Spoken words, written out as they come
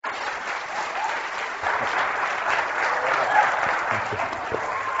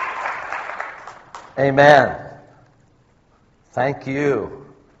Amen. Thank you.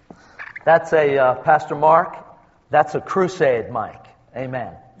 That's Pastor Mark, that's a crusade mic.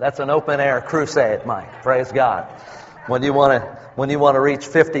 Amen. That's an open-air crusade mic. Praise God. When you want to reach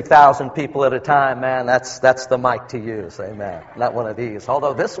 50,000 people at a time, man, that's the mic to use. Amen. Not one of these.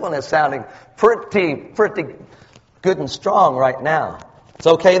 Although this one is sounding pretty good and strong right now. It's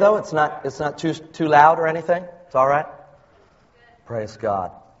okay though. It's not too loud or anything. It's all right. Praise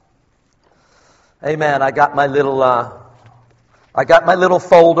God. Amen. I got my little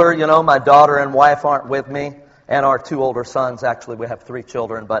folder. You know, my daughter and wife aren't with me, and our two older sons. Actually, we have 3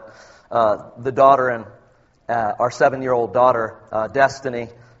 children, but the daughter and our 7-year-old daughter, Destiny,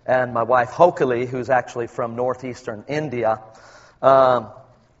 and my wife, Hokali, who's actually from northeastern India, and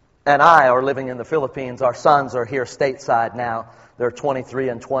I are living in the Philippines. Our sons are here stateside now. They're 23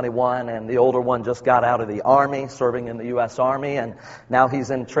 and 21, and the older one just got out of the Army, serving in the U.S. Army, and now he's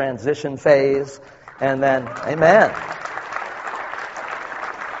in transition phase. And then, amen.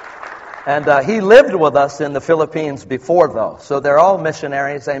 And he lived with us in the Philippines before, though. So they're all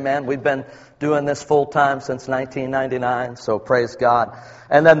missionaries, amen. We've been doing this full-time since 1999, so praise God.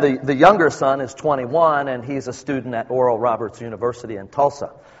 And then the younger son is 21, and he's a student at Oral Roberts University in Tulsa.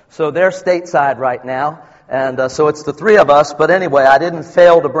 So they're stateside right now, and so it's the 3 of us. But anyway, I didn't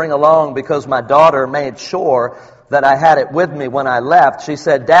fail to bring along because my daughter made sure that I had it with me when I left. She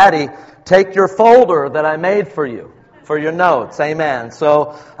said, "Daddy, take your folder that I made for you, for your notes." Amen.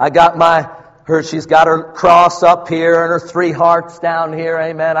 So I got she's got her cross up here and her 3 hearts down here.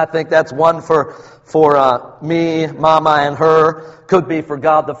 Amen. I think that's one for me, Mama, and her. Could be for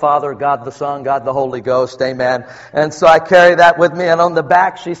God the Father, God the Son, God the Holy Ghost. Amen. And so I carry that with me. And on the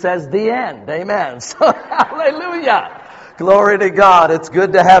back she says, "The end." Amen. So hallelujah. Glory to God. It's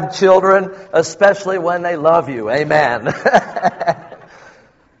good to have children, especially when they love you. Amen.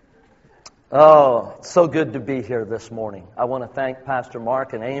 Oh, it's so good to be here this morning. I want to thank Pastor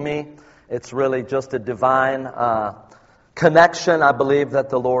Mark and Amy. It's really just a divine connection, I believe, that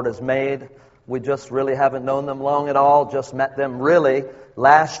the Lord has made. We just really haven't known them long at all. Just met them really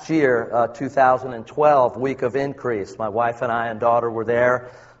last year, 2012, Week of Increase. My wife and I and daughter were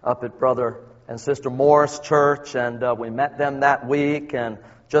there up at Brother and Sister Morris Church, and we met them that week, and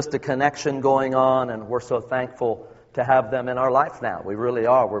just a connection going on, and we're so thankful to have them in our life now. We really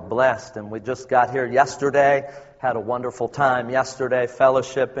are. We're blessed, and we just got here yesterday, had a wonderful time yesterday,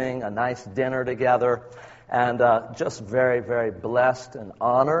 fellowshipping, a nice dinner together, and just very, very blessed and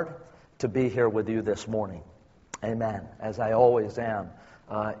honored to be here with you this morning. Amen. As I always am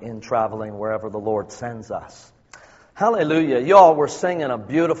in traveling wherever the Lord sends us. Hallelujah. You all were singing a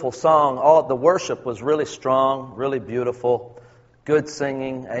beautiful song. The worship was really strong, really beautiful, good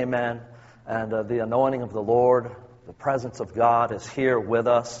singing. Amen. And the anointing of the Lord, the presence of God is here with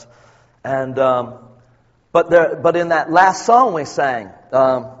us. And but in that last song we sang,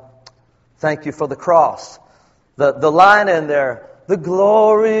 "Thank You for the Cross," the line in there, "The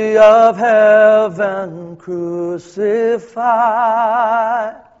glory of heaven crucified,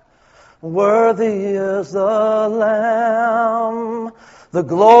 worthy is the Lamb." The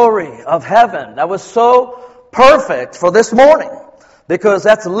glory of heaven. That was so perfect for this morning, because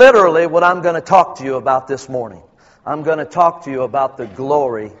that's literally what I'm going to talk to you about this morning. I'm going to talk to you about the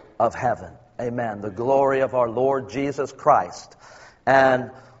glory of heaven. Amen. The glory of our Lord Jesus Christ.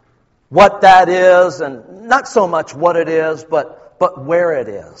 And what that is, and not so much what it is, but where it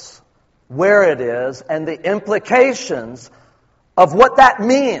is. Where it is, and the implications of what that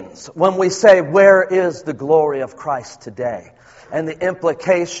means when we say, "Where is the glory of Christ today?" And the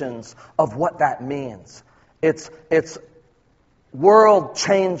implications of what that means. It's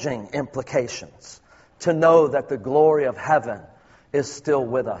world-changing implications to know that the glory of heaven is still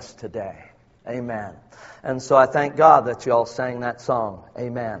with us today. Amen. And so I thank God that you all sang that song.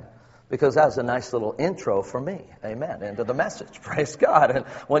 Amen. Because that was a nice little intro for me. Amen. Into the message. Praise God. And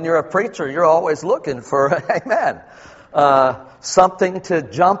when you're a preacher, you're always looking for, amen, something to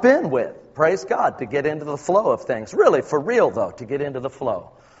jump in with. Praise God. To get into the flow of things. Really, for real though, to get into the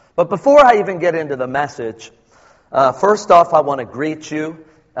flow. But before I even get into the message, first off, I want to greet you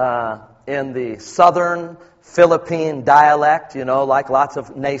in the southern Philippine dialect, you know, like lots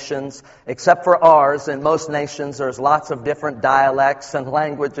of nations, except for ours. In most nations, there's lots of different dialects and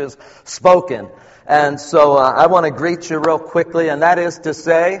languages spoken. And so I want to greet you real quickly, and that is to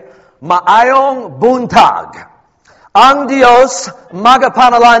say, Maayong buntag. Ang Diyos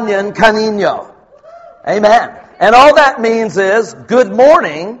magapanalangin kaninyo. Amen. And all that means is, good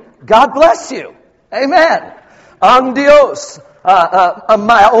morning, God bless you. Amen. Ang Diyos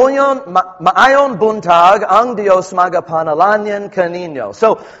Maayon buntag ang Dios magapanalangin kanino.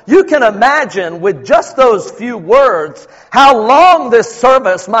 So you can imagine with just those few words how long this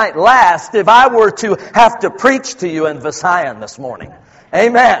service might last if I were to have to preach to you in Visayan this morning.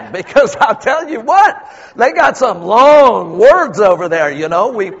 Amen. Because I'll tell you what, they got some long words over there. You know,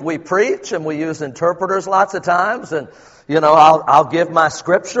 we preach and we use interpreters lots of times, and you know, I'll give my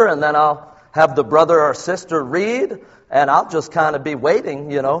scripture and then I'll have the brother or sister read. And I'll just kind of be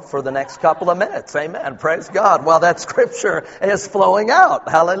waiting, you know, for the next couple of minutes. Amen. Praise God. While that scripture is flowing out.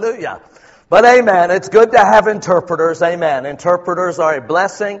 Hallelujah. But amen. It's good to have interpreters. Amen. Interpreters are a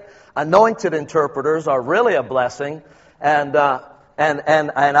blessing. Anointed interpreters are really a blessing. And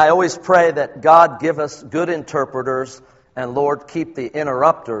I always pray that God give us good interpreters and Lord keep the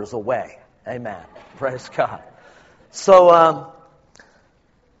interrupters away. Amen. Praise God. So,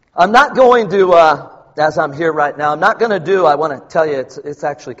 I'm not going to, as I'm here right now, I'm not going to do, I want to tell you, it's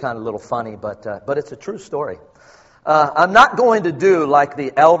actually kind of a little funny, but it's a true story. I'm not going to do like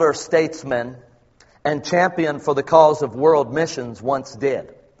the elder statesman and champion for the cause of world missions once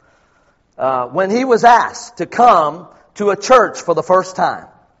did. When he was asked to come to a church for the first time.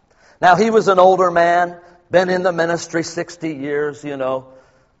 Now, he was an older man, been in the ministry 60 years, you know,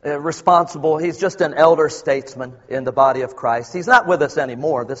 responsible. He's just an elder statesman in the body of Christ. He's not with us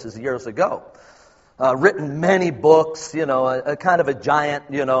anymore. This is years ago. Written many books, you know, a kind of a giant,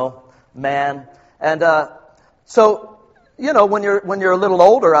 you know, man. And so, you know, when you're a little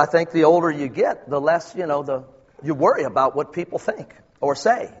older, I think the older you get, the less, you know, you worry about what people think or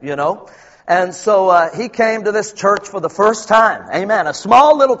say, you know. And so he came to this church for the first time. Amen. A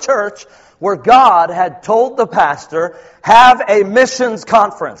small little church where God had told the pastor, have a missions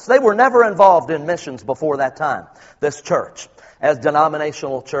conference. They were never involved in missions before that time, this church. As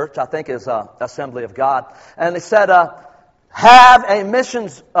denominational church, I think is Assembly of God. And they said, have a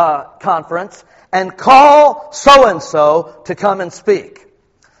missions conference and call so-and-so to come and speak.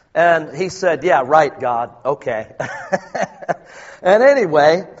 And he said, yeah, right, God, okay. And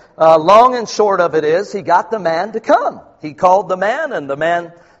anyway, long and short of it is, he got the man to come. He called the man, and the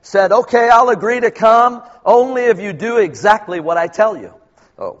man said, okay, I'll agree to come, only if you do exactly what I tell you.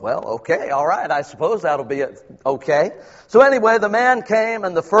 Oh, well, okay, all right, I suppose that'll be okay. So anyway, the man came,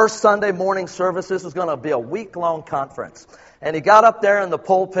 and the first Sunday morning service, this was going to be a week-long conference. And he got up there in the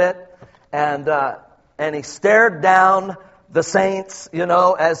pulpit, and he stared down the saints, you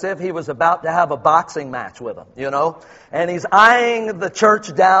know, as if he was about to have a boxing match with them, you know. And he's eyeing the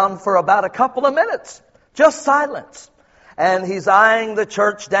church down for about a couple of minutes, just silence. And he's eyeing the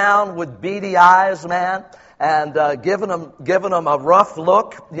church down with beady eyes, man. And giving him a rough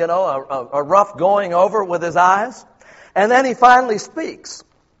look, you know, a rough going over with his eyes. And then he finally speaks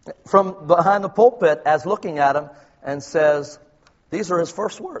from behind the pulpit as looking at him and says, these are his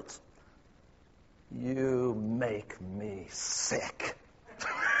first words. You make me sick.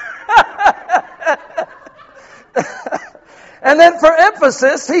 And then for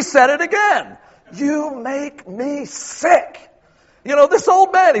emphasis, he said it again. You make me sick. You know, this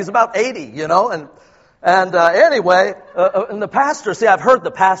old man, he's about 80, you know, and anyway, and the pastor, see, I've heard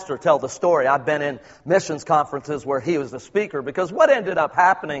the pastor tell the story. I've been in missions conferences where he was the speaker, because what ended up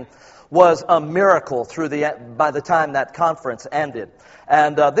happening was a miracle by the time that conference ended.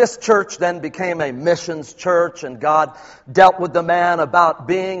 And this church then became a missions church, and God dealt with the man about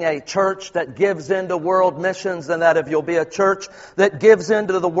being a church that gives into world missions, and that if you'll be a church that gives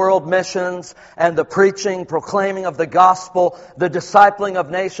into the world missions and the preaching, proclaiming of the gospel, the discipling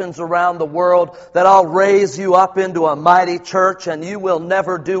of nations around the world, that I'll raise you up into a mighty church, and you will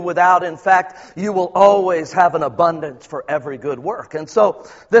never do without. In fact, you will always have an abundance for every good work. And so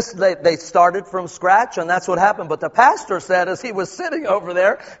they started from scratch, and that's what happened. But the pastor said, as he was sitting over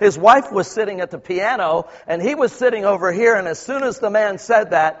there, his wife was sitting at the piano, and he was sitting over here, and as soon as the man said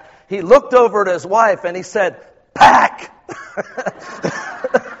that, he looked over at his wife and he said, pack!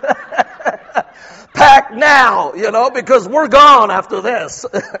 Pack now, you know, because we're gone after this.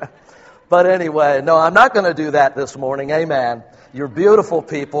 But anyway, no, I'm not going to do that this morning. Amen. You're beautiful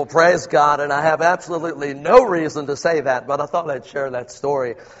people, praise God, and I have absolutely no reason to say that, but I thought I'd share that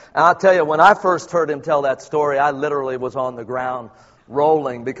story. And I'll tell you, when I first heard him tell that story, I literally was on the ground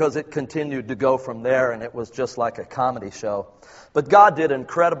rolling, because it continued to go from there, and it was just like a comedy show. But God did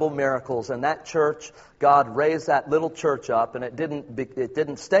incredible miracles, and that church, God raised that little church up, and it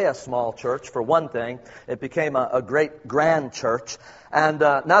didn't stay a small church, for one thing. It became a great grand church. And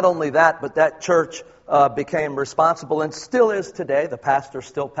not only that, but that church became responsible, and still is today. The pastor's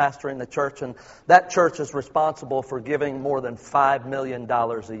still pastoring the church, and that church is responsible for giving more than $5 million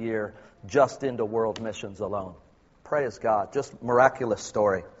a year just into world missions alone. Praise God. Just miraculous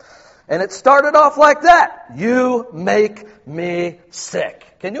story. And it started off like that. You make me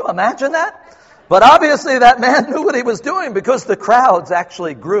sick. Can you imagine that? But obviously that man knew what he was doing because the crowds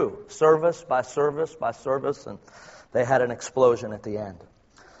actually grew. Service by service by service. And they had an explosion at the end.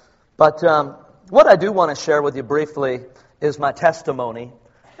 But what I do want to share with you briefly is my testimony.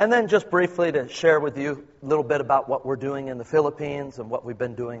 And then just briefly to share with you a little bit about what we're doing in the Philippines and what we've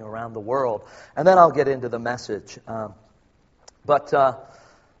been doing around the world. And then I'll get into the message. But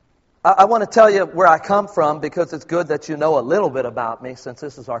I want to tell you where I come from because it's good that you know a little bit about me since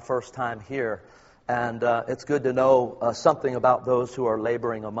this is our first time here. And it's good to know something about those who are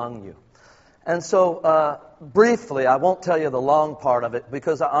laboring among you. And so briefly, I won't tell you the long part of it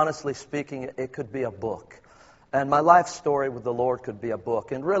because honestly speaking, it could be a book. And my life story with the Lord could be a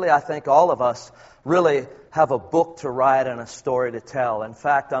book. And really, I think all of us really have a book to write and a story to tell. In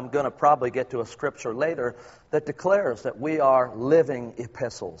fact, I'm going to probably get to a scripture later that declares that we are living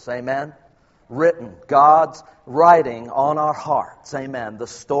epistles. Amen? Written, God's writing on our hearts. Amen. The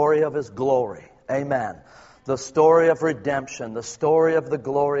story of His glory. Amen. The story of redemption, the story of the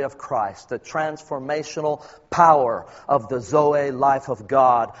glory of Christ, the transformational power of the Zoe life of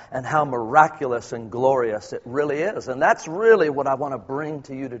God, and how miraculous and glorious it really is. And that's really what I want to bring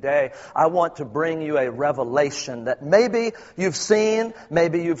to you today. I want to bring you a revelation that maybe you've seen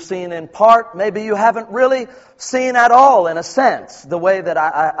in part, maybe you haven't really seen at all in a sense, the way that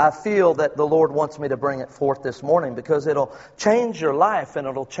I feel that the Lord wants me to bring it forth this morning, because it'll change your life and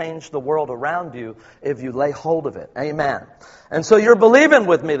it'll change the world around you if you lay hold of it. Amen. And so you're believing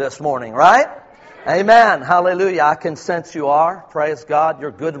with me this morning, right? Amen. Hallelujah. I can sense you are. Praise God.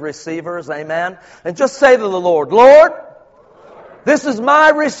 You're good receivers. Amen. And just say to the Lord, Lord, this is my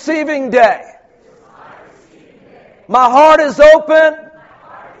receiving day. My heart is open.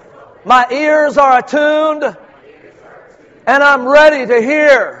 My ears are attuned. And I'm ready to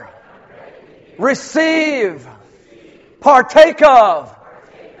hear, receive, partake of,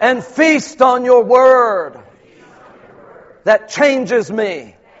 and feast on your word that changes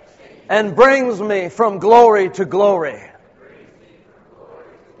me and brings me from glory to glory.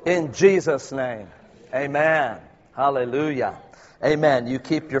 In Jesus' name. Amen. Hallelujah. Amen. You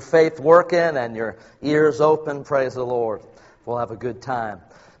keep your faith working and your ears open. Praise the Lord. We'll have a good time.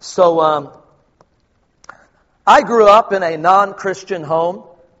 So, I grew up in a non-Christian home.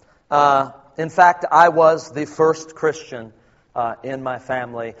 In fact, I was the first Christian in my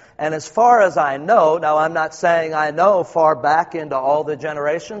family. And as far as I know, now I'm not saying I know far back into all the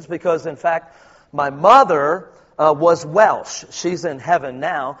generations, because in fact, my mother was Welsh. She's in heaven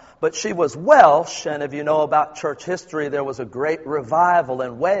now, but she was Welsh, and if you know about church history, there was a great revival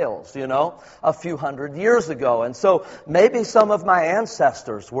in Wales, a few hundred years ago. And so maybe some of my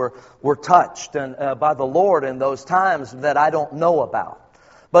ancestors were touched by the Lord in those times that I don't know about.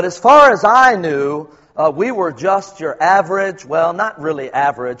 But as far as I knew, we were just your average, well, not really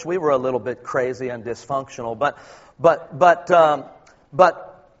average. We were a little bit crazy and dysfunctional, but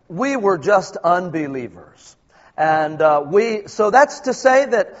we were just unbelievers. And so that's to say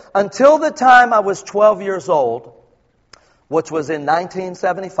that until the time I was 12 years old, which was in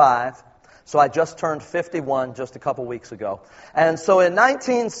 1975, so I just turned 51 just a couple weeks ago. And so in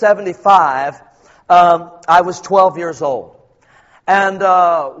 1975, I was 12 years old. And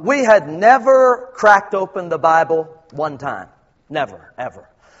we had never cracked open the Bible one time. Never, ever.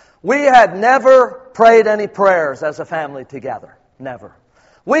 We had never prayed any prayers as a family together. Never.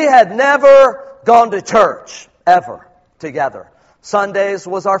 We had never gone to church, ever, together. Sundays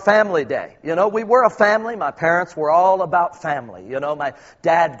was our family day. We were a family. My parents were all about family. My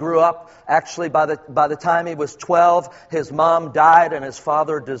dad grew up, actually, by the time he was 12, his mom died and his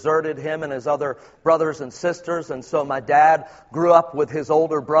father deserted him and his other brothers and sisters. And so my dad grew up with his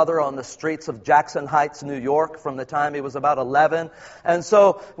older brother on the streets of Jackson Heights, New York, from the time he was about 11. And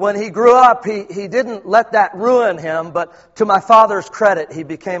so when he grew up, he didn't let that ruin him, but to my father's credit, he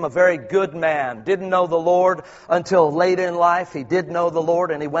became a very good man. Didn't know the Lord until late in life. He did know the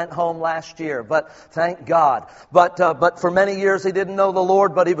Lord, and he went home last year, but thank God. But for many years he didn't know the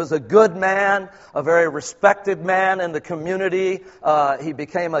Lord, but he was a good man, a very respected man in the community. He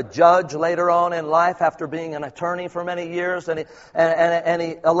became a judge later on in life after being an attorney for many years, and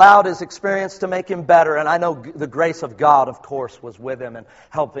he allowed his experience to make him better. And I know the grace of God, of course, was with him and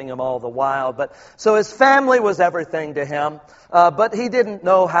helping him all the while. But so his family was everything to him, but he didn't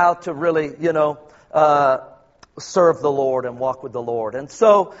know how to really, serve the Lord and walk with the Lord. And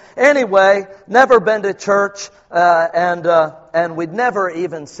so, anyway, never been to church, and we'd never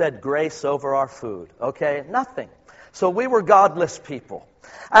even said grace over our food. Okay? Nothing. So we were godless people.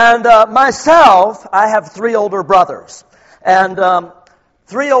 And myself, I have 3 older brothers. And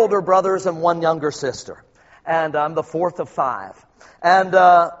 3 older brothers and 1 younger sister. And I'm the 4th of 5. And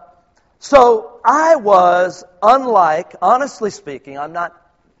so I was, unlike, honestly speaking, I'm not,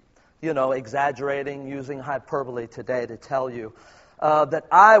 exaggerating, using hyperbole today to tell you that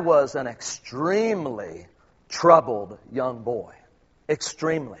I was an extremely troubled young boy.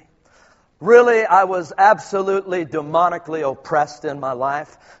 Extremely. Really, I was absolutely demonically oppressed in my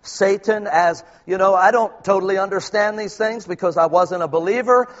life. Satan, I don't totally understand these things because I wasn't a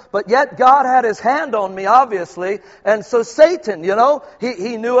believer, but yet God had His hand on me, obviously. And so Satan,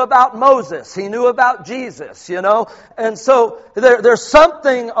 he knew about Moses. He knew about Jesus, And so there's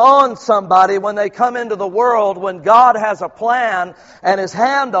something on somebody when they come into the world, when God has a plan and His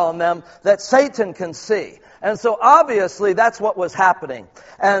hand on them, that Satan can see. And so obviously that's what was happening.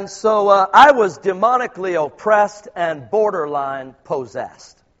 And so I was demonically oppressed and borderline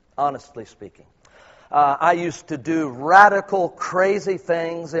possessed, honestly speaking. I used to do radical, crazy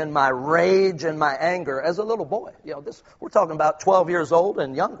things in my rage and my anger as a little boy. We're talking about 12 years old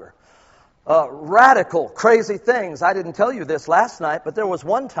and younger. Radical, crazy things. I didn't tell you this last night, but there was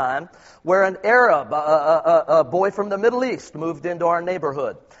one time where an Arab, a boy from the Middle East, moved into our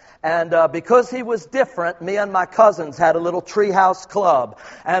neighborhood. And because he was different, me and my cousins had a little treehouse club.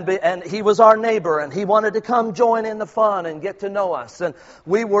 And he was our neighbor, and he wanted to come join in the fun and get to know us. And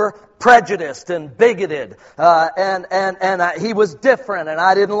we were prejudiced and bigoted. He was different, and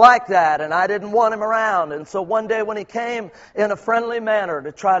I didn't like that, and I didn't want him around. And so one day when he came in a friendly manner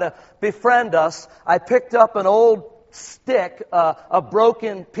to try to befriend us, I picked up an old stick, a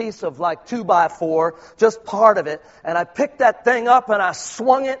broken piece of 2x4, just part of it, and I picked that thing up and I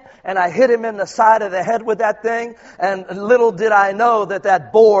swung it and I hit him in the side of the head with that thing, and little did I know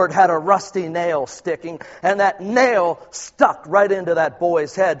that board had a rusty nail sticking, and that nail stuck right into that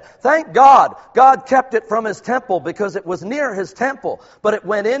boy's head. Thank God, God kept it from his temple because it was near his temple, but it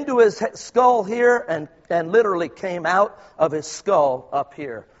went into his skull here and literally came out of his skull up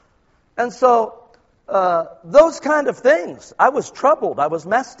here. And so those kind of things. I was troubled. I was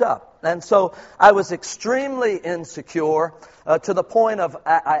messed up. And so I was extremely insecure to the point of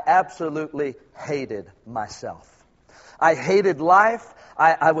I absolutely hated myself. I hated life.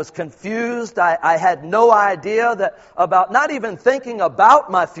 I was confused. I had no idea about not even thinking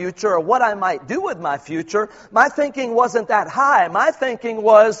about my future or what I might do with my future. My thinking wasn't that high. My thinking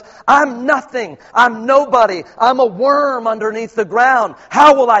was, I'm nothing. I'm nobody. I'm a worm underneath the ground.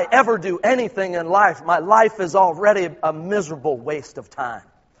 How will I ever do anything in life? My life is already a miserable waste of time.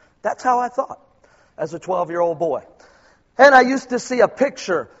 That's how I thought as a 12-year-old boy. And I used to see a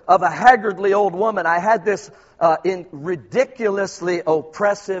picture of a haggardly old woman. I had this ridiculously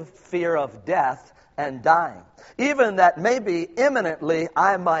oppressive fear of death and dying. Even that maybe imminently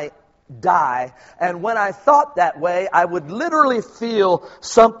I might die. And when I thought that way, I would literally feel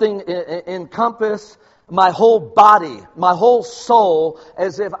something encompass my whole body, my whole soul,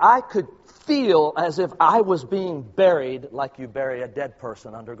 as if I could feel as if I was being buried like you bury a dead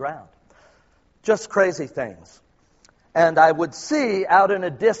person underground. Just crazy things. And I would see out in a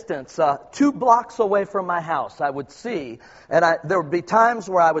distance, 2 blocks away from my house, I would see, and there would be times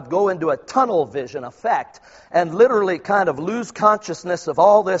where I would go into a tunnel vision effect and literally kind of lose consciousness of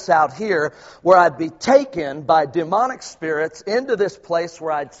all this out here, where I'd be taken by demonic spirits into this place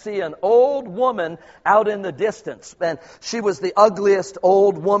where I'd see an old woman out in the distance. And she was the ugliest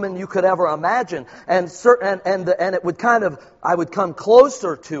old woman you could ever imagine. And it would I would come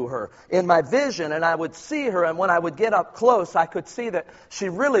closer to her in my vision, and I would see her, and when I would get up close, I could see that she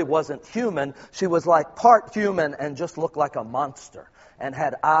really wasn't human. She was like part human and just looked like a monster and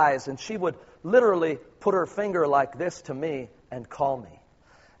had eyes, and she would literally put her finger like this to me and call me.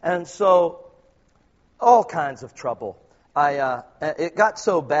 And so, all kinds of trouble. It got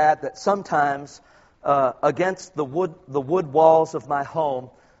so bad that sometimes against the wood walls of my home,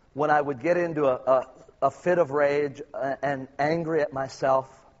 when I would get into a fit of rage and angry at myself,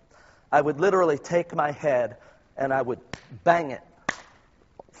 I would literally take my head and I would bang it,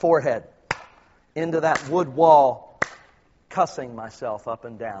 forehead, into that wood wall, cussing myself up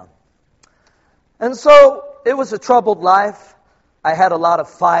and down. And so it was a troubled life. I had a lot of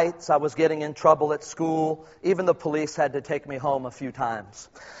fights. I was getting in trouble at school. Even the police had to take me home a few times.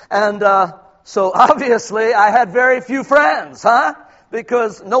 And so obviously I had very few friends,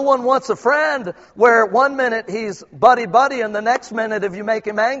 Because no one wants a friend where one minute he's buddy-buddy and the next minute if you make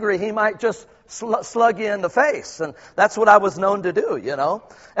him angry, he might just slug you in the face. And that's what I was known to do,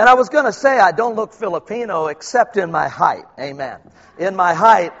 And I was going to say I don't look Filipino except in my height. Amen. In my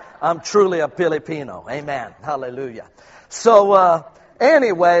height, I'm truly a Filipino. Amen. Hallelujah. So,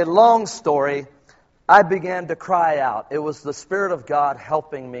 Anyway, long story, I began to cry out. It was the Spirit of God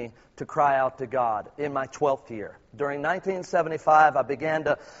helping me to cry out to God in my 12th year. During 1975, I began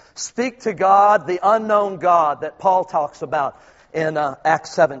to speak to God, the unknown God that Paul talks about in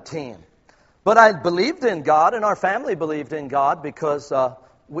Acts 17. But I believed in God, and our family believed in God because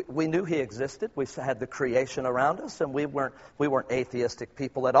we knew He existed. We had the creation around us, and we weren't atheistic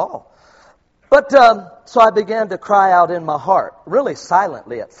people at all. But so I began to cry out in my heart, really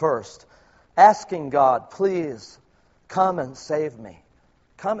silently at first, asking God, please come and save me.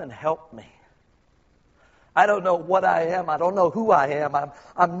 Come and help me. I don't know what I am. I don't know who I am.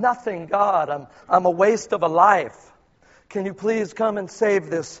 I'm nothing, God. I'm a waste of a life. Can you please come and save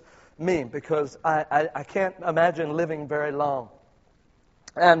this me? Because I can't imagine living very long.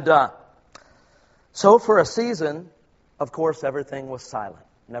 And so for a season, of course, everything was silent.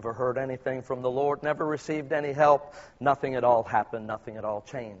 Never heard anything from the Lord. Never received any help. Nothing at all happened. Nothing at all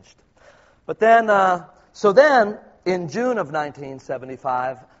changed. But then, in June of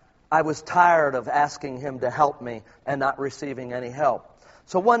 1975, I was tired of asking Him to help me and not receiving any help.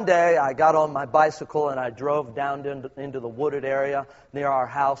 So one day, I got on my bicycle and I drove down into the wooded area near our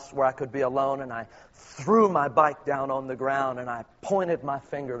house where I could be alone, and I threw my bike down on the ground and I pointed my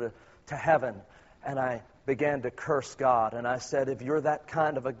finger to heaven, and I began to curse God. And I said, if you're that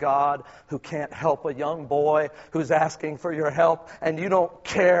kind of a God who can't help a young boy who's asking for your help, and you don't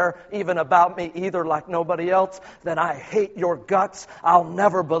care even about me either like nobody else, then I hate your guts. I'll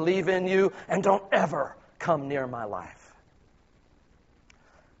never believe in you, and don't ever come near my life.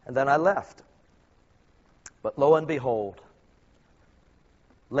 And then I left. But lo and behold,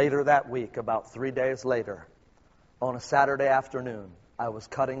 later that week, about 3 days later, on a Saturday afternoon, I was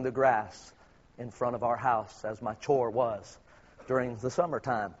cutting the grass in front of our house, as my chore was during the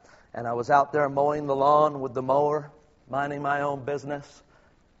summertime. And I was out there mowing the lawn with the mower, minding my own business,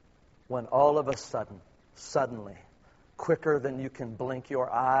 when all of a suddenly, quicker than you can blink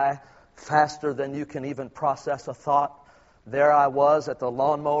your eye, faster than you can even process a thought, there I was at the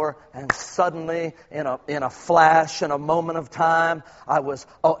lawnmower, and suddenly, in a flash, in a moment of time, I was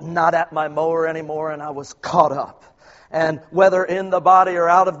not at my mower anymore, and I was caught up. And whether in the body or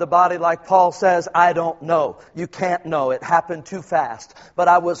out of the body, like Paul says, I don't know. You can't know. It happened too fast. But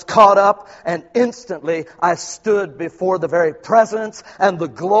I was caught up, and instantly I stood before the very presence and the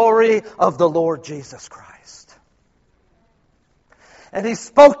glory of the Lord Jesus Christ. And He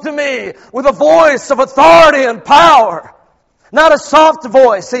spoke to me with a voice of authority and power. Not a soft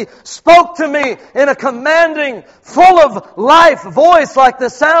voice. He spoke to me in a commanding, full of life voice, like the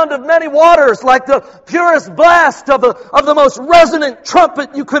sound of many waters, like the purest blast of the most resonant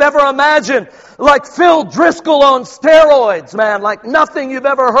trumpet you could ever imagine, like Phil Driscoll on steroids, man, like nothing you've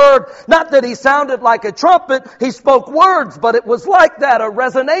ever heard. Not that He sounded like a trumpet. He spoke words, but it was like that, a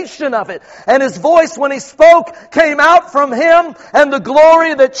resonation of it. And His voice, when He spoke, came out from Him, and the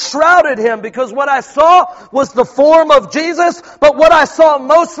glory that shrouded Him, because what I saw was the form of Jesus, but what I saw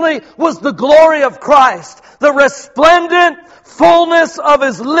mostly was the glory of Christ. The resplendent fullness of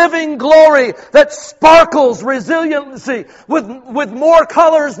His living glory that sparkles resiliency with more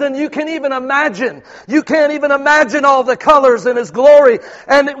colors than you can even imagine. You can't even imagine all the colors in His glory.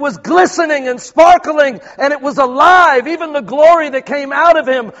 And it was glistening and sparkling, and it was alive. Even the glory that came out of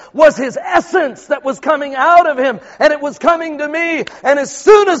Him was His essence that was coming out of Him, and it was coming to me. And as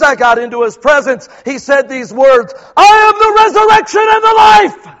soon as I got into His presence, He said these words, I am the resurrection and the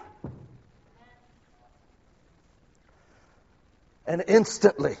life. And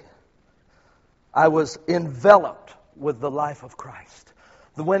instantly, I was enveloped with the life of Christ.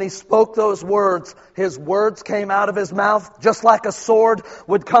 When He spoke those words, His words came out of His mouth just like a sword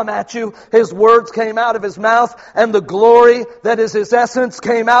would come at you. His words came out of His mouth, and the glory that is His essence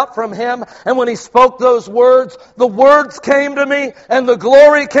came out from Him. And when He spoke those words, the words came to me, and the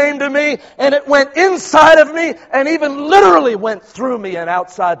glory came to me, and it went inside of me, and even literally went through me and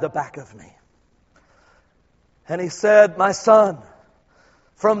outside the back of me. And He said, my son,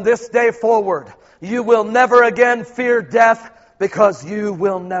 from this day forward, you will never again fear death, because you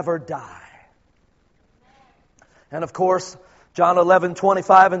will never die. And of course, John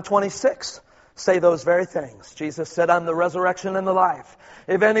 11:25 and 26 say those very things. Jesus said, I'm the resurrection and the life.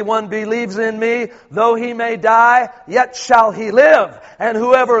 If anyone believes in me, though he may die, yet shall he live. And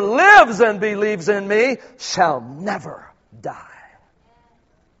whoever lives and believes in me shall never die.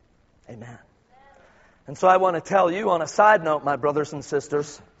 Amen. And so I want to tell you on a side note, my brothers and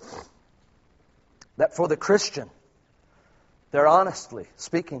sisters, that for the Christian, they're honestly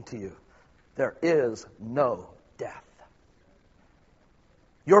speaking to you, there is no death.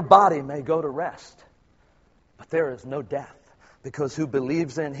 Your body may go to rest, but there is no death. Because who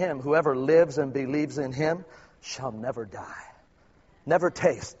believes in Him, whoever lives and believes in Him, shall never die. Never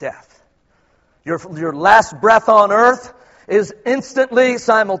taste death. Your last breath on earth is instantly,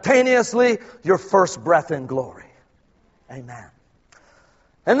 simultaneously, your first breath in glory. Amen.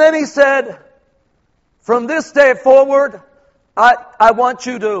 And then He said, from this day forward, I want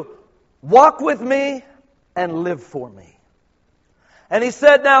you to walk with me and live for me. And He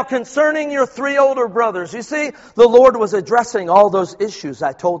said, now concerning your 3 older brothers, you see, the Lord was addressing all those issues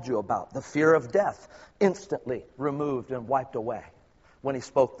I told you about. The fear of death, instantly removed and wiped away when He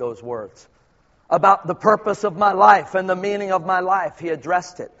spoke those words. About the purpose of my life and the meaning of my life, He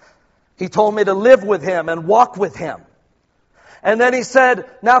addressed it. He told me to live with Him and walk with Him. And then He said,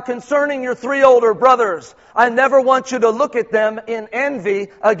 now concerning your 3 older brothers, I never want you to look at them in envy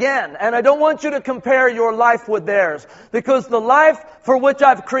again. And I don't want you to compare your life with theirs. Because the life for which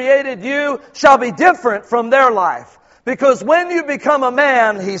I've created you shall be different from their life. Because when you become a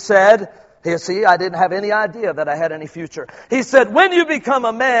man, He said, you see, I didn't have any idea that I had any future. He said, when you become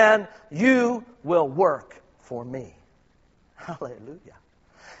a man, you will work for me. Hallelujah.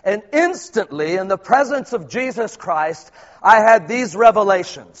 And instantly, in the presence of Jesus Christ, I had these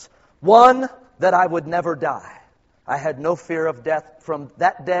revelations. One, that I would never die. I had no fear of death from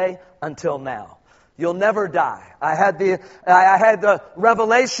that day until now. You'll never die. I had the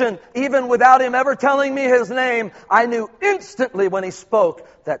revelation, even without Him ever telling me His name, I knew instantly when He spoke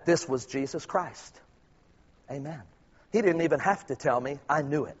that this was Jesus Christ. Amen. He didn't even have to tell me. I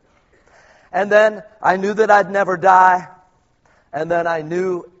knew it. And then I knew that I'd never die. And then I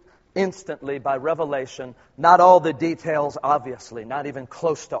knew instantly by revelation, not all the details, obviously, not even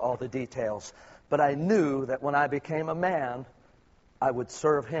close to all the details, but I knew that when I became a man, I would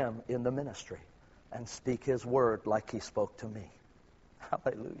serve Him in the ministry and speak His word like He spoke to me.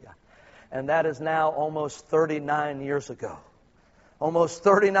 Hallelujah. And that is now almost 39 years ago. Almost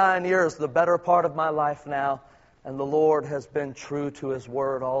 39 years, the better part of my life now, and the Lord has been true to His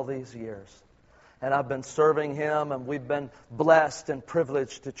word all these years. And I've been serving Him, and we've been blessed and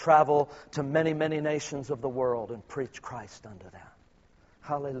privileged to travel to many, many nations of the world and preach Christ unto them.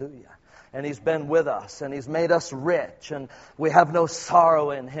 Hallelujah. And He's been with us, and He's made us rich, and we have no sorrow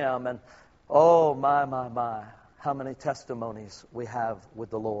in Him. And oh, my, how many testimonies we have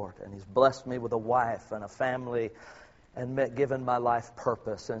with the Lord. And He's blessed me with a wife and a family, and given my life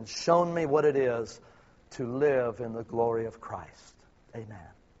purpose, and shown me what it is to live in the glory of Christ. Amen.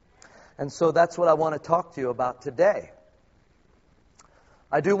 And so that's what I want to talk to you about today.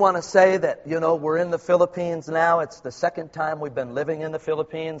 I do want to say that, we're in the Philippines now. It's the second time we've been living in the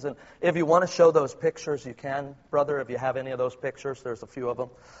Philippines. And if you want to show those pictures, you can, brother, if you have any of those pictures. There's a few of them.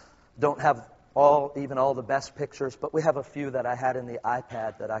 Don't have even all the best pictures, but we have a few that I had in the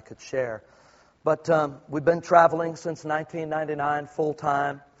iPad that I could share. But we've been traveling since 1999 full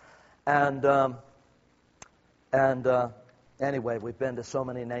time. Anyway, we've been to so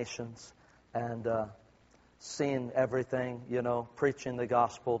many nations and seen everything, preaching the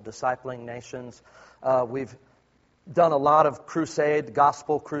gospel, discipling nations. We've done a lot of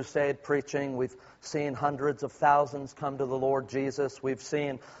gospel crusade preaching. We've seen hundreds of thousands come to the Lord Jesus. We've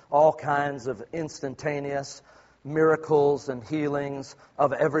seen all kinds of instantaneous miracles and healings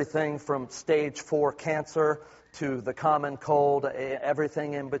of everything from stage 4 cancer to the common cold,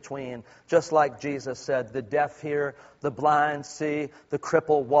 everything in between. Just like Jesus said, the deaf hear, the blind see, the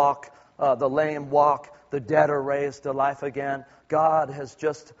cripple walk, the lame walk, the dead are raised to life again. God has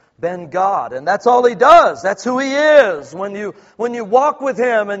just been God, and that's all He does. That's who He is. When you walk with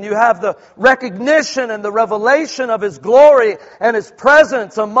Him and you have the recognition and the revelation of His glory and His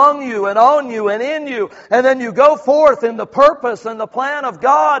presence among you and on you and in you, and then you go forth in the purpose and the plan of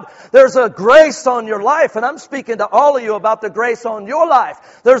God, there's a grace on your life. And I'm speaking to all of you about the grace on your life.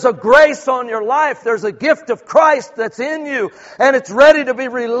 There's a grace on your life. There's a gift of Christ that's in you, and it's ready to be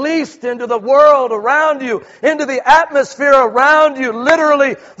released into the world around you, into the atmosphere around you.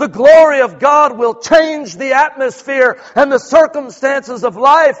 Literally, the glory of God will change the atmosphere and the circumstances of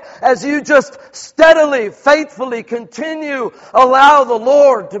life as you just steadily, faithfully continue, allow the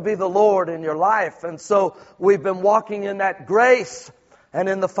Lord to be the Lord in your life. And so we've been walking in that grace and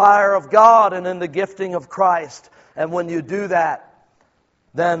in the fire of God and in the gifting of Christ. And when you do that,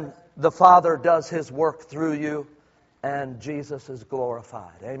 then the Father does His work through you and Jesus is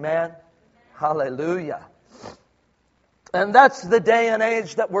glorified. Amen? Hallelujah. And that's the day and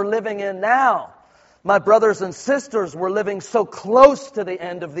age that we're living in now. My brothers and sisters, we're living so close to the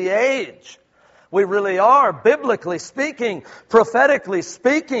end of the age. We really are, biblically speaking, prophetically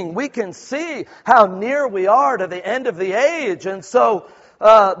speaking. We can see how near we are to the end of the age. And so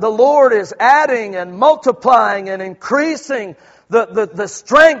the Lord is adding and multiplying and increasing the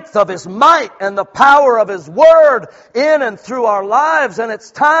strength of His might and the power of His Word in and through our lives. And it's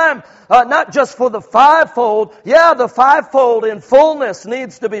time not just for the fivefold. Yeah, the fivefold in fullness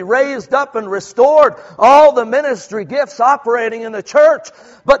needs to be raised up and restored. All the ministry gifts operating in the church.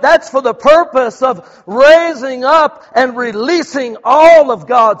 But that's for the purpose of raising up and releasing all of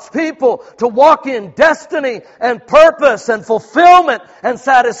God's people to walk in destiny and purpose and fulfillment and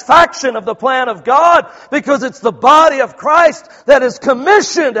satisfaction of the plan of God, because it's the body of Christ that is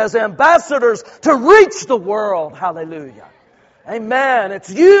commissioned as ambassadors to reach the world. Hallelujah. Amen.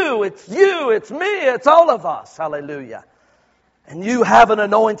 It's you, it's me, it's all of us. Hallelujah. And you have an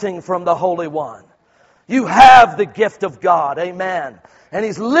anointing from the Holy One. You have the gift of God. Amen. And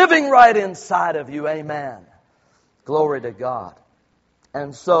He's living right inside of you. Amen. Glory to God.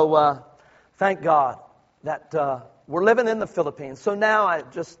 And so, thank God that we're living in the Philippines. So now,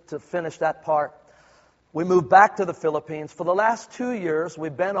 just to finish that part, we moved back to the Philippines. For the last 2 years,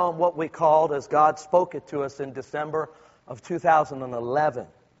 we've been on what we called, as God spoke it to us in December of 2011.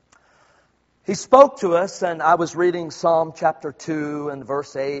 He spoke to us, and I was reading Psalm chapter 2 and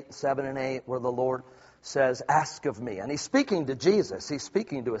verse 8, 7 and 8, where the Lord says, ask of me. And He's speaking to Jesus. He's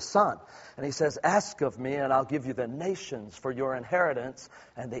speaking to His Son. And He says, ask of me, and I'll give you the nations for your inheritance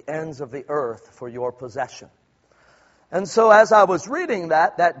and the ends of the earth for your possession. And so as I was reading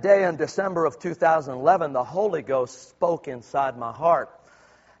that day in December of 2011, the Holy Ghost spoke inside my heart.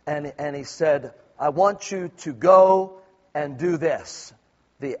 And He said, I want you to go and do this.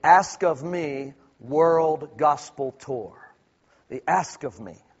 The Ask of Me World Gospel Tour. The Ask of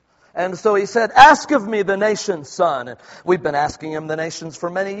Me. And so He said, ask of me the nations, son. And we've been asking Him the nations for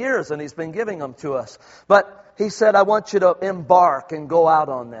many years, and He's been giving them to us. But He said, I want you to embark and go out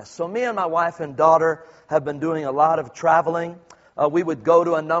on this. So me and my wife and daughter have been doing a lot of traveling. We would go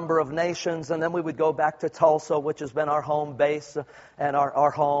to a number of nations, and then we would go back to Tulsa, which has been our home base and our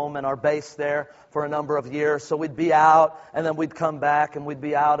home and our base there for a number of years. So we'd be out, and then we'd come back, and we'd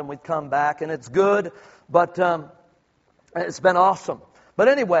be out, and we'd come back. And it's good, but it's been awesome. But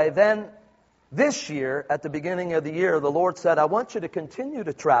anyway, then this year, at the beginning of the year, the Lord said, I want you to continue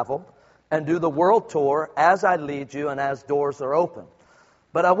to travel and do the world tour as I lead you and as doors are open.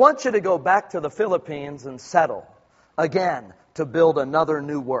 But I want you to go back to the Philippines and settle again to build another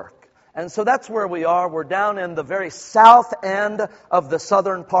new work. And so that's where we are. We're down in the very south end of the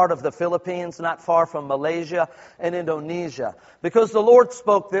southern part of the Philippines, not far from Malaysia and Indonesia. Because the Lord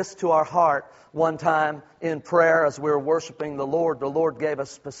spoke this to our heart one time in prayer as we were worshiping the Lord. The Lord gave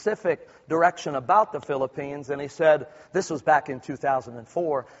us specific direction about the Philippines, and He said, this was back in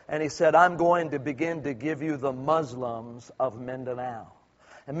 2004, and He said, I'm going to begin to give you the Muslims of Mindanao.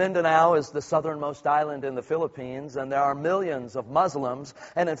 And Mindanao is the southernmost island in the Philippines, and there are millions of Muslims.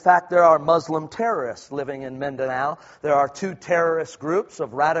 And in fact, there are Muslim terrorists living in Mindanao. There are 2 terrorist groups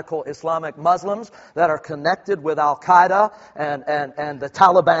of radical Islamic Muslims that are connected with Al-Qaeda and the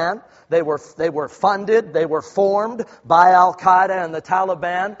Taliban. They were funded, they were formed by Al-Qaeda and the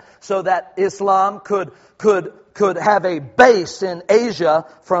Taliban so that Islam could have a base in Asia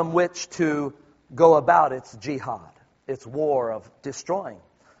from which to go about its jihad, its war of destroying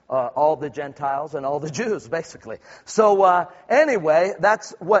all the Gentiles and all the Jews, basically. So anyway,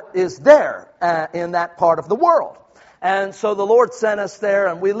 that's what is there in that part of the world. And so the Lord sent us there,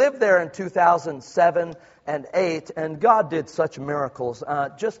 and we lived there in 2007 and 2008, and God did such miracles.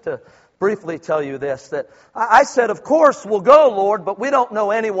 Just to briefly tell you this, that I said, of course, we'll go, Lord, but we don't know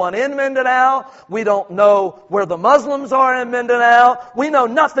anyone in Mindanao. We don't know where the Muslims are in Mindanao. We know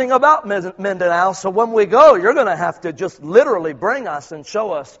nothing about Mindanao, so when we go, you're going to have to just literally bring us and show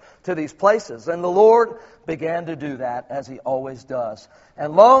us to these places. And the Lord began to do that, as He always does.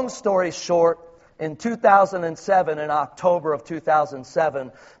 And long story short, in 2007, in October of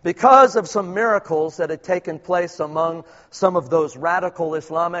 2007, because of some miracles that had taken place among some of those radical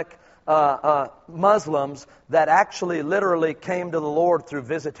Islamic Muslims that actually literally came to the Lord through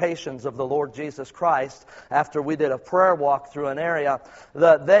visitations of the Lord Jesus Christ after we did a prayer walk through an area.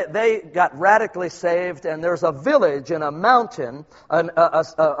 They got radically saved, and there's a village in a mountain,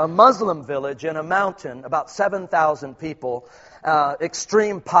 a Muslim village in a mountain, about 7,000 people,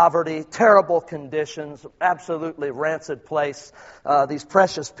 extreme poverty, terrible conditions, absolutely rancid place. These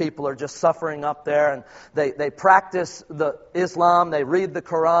precious people are just suffering up there, and they practice the Islam, they read the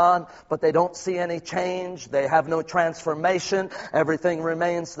Quran, but they don't see any change. They have no transformation. Everything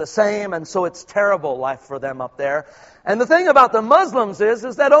remains the same, and so it's terrible life for them up there. And the thing about the Muslims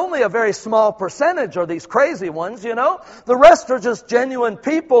is that only a very small percentage are these crazy ones, you know. The rest are just genuine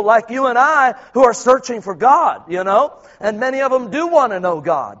people like you and I who are searching for God, you know. And many of of them do want to know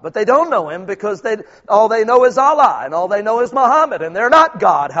God, but they don't know Him because all they know is Allah and all they know is Muhammad, and they're not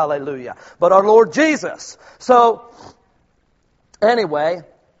God, hallelujah, but our Lord Jesus. So, anyway,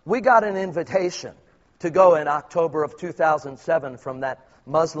 we got an invitation to go in October of 2007 from that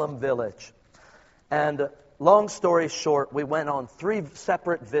Muslim village. And long story short, we went on 3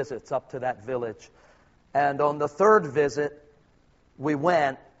 separate visits up to that village. And on the 3rd visit, we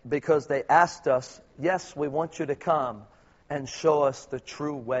went because they asked us, yes, we want you to come and show us the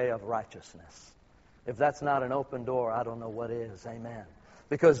true way of righteousness. If that's not an open door, I don't know what is. Amen.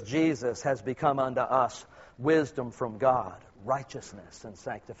 Because Jesus has become unto us wisdom from God, righteousness and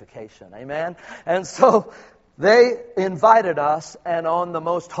sanctification. Amen. And so they invited us, and on the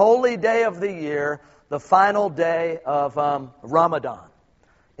most holy day of the year, the final day of Ramadan,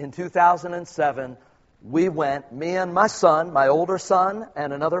 in 2007, we went, me and my son, my older son,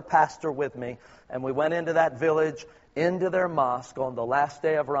 and another pastor with me, and we went into that village, into their mosque on the last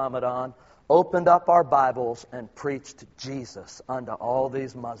day of Ramadan, opened up our Bibles, and preached Jesus unto all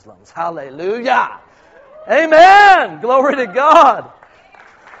these Muslims. Hallelujah! Amen! Glory to God!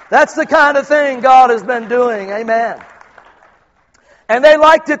 That's the kind of thing God has been doing. Amen. And they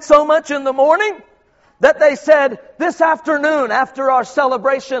liked it so much in the morning that they said, this afternoon, after our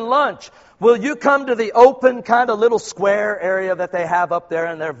celebration lunch, will you come to the open kind of little square area that they have up there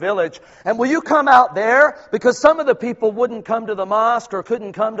in their village? And will you come out there? Because some of the people wouldn't come to the mosque or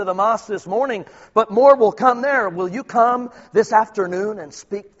couldn't come to the mosque this morning, but more will come there. Will you come this afternoon and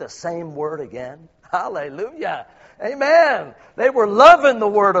speak the same word again? Hallelujah. Amen. They were loving the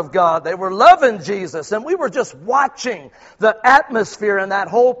Word of God. They were loving Jesus. And we were just watching the atmosphere in that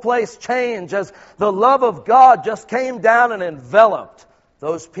whole place change as the love of God just came down and enveloped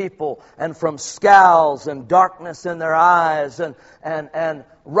those people. And from scowls and darkness in their eyes and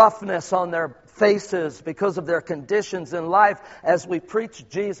roughness on their faces because of their conditions in life, as we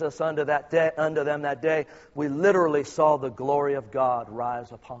preached Jesus unto them that day, we literally saw the glory of God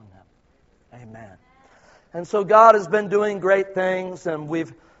rise upon them. Amen. And so God has been doing great things, and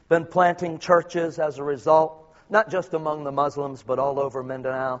we've been planting churches as a result, not just among the Muslims, but all over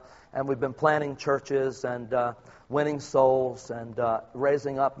Mindanao. And we've been planting churches and winning souls and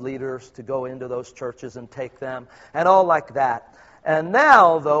raising up leaders to go into those churches and take them, and all like that. And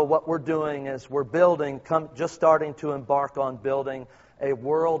now, though, what we're doing is we're just starting to embark on building a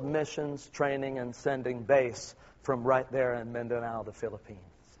world missions training and sending base from right there in Mindanao, the Philippines.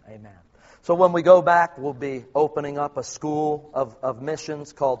 Amen. So when we go back, we'll be opening up a school of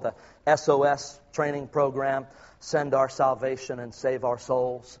missions called the SOS training program, Send Our Salvation and Save Our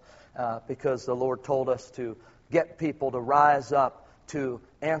Souls, because the Lord told us to get people to rise up to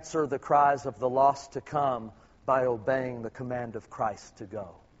answer the cries of the lost to come by obeying the command of Christ to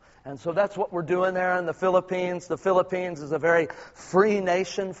go. And so that's what we're doing there in the Philippines. The Philippines is a very free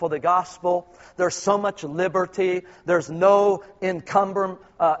nation for the gospel. There's so much liberty. There's no encumbrance.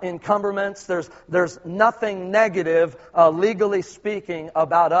 There's nothing negative, legally speaking,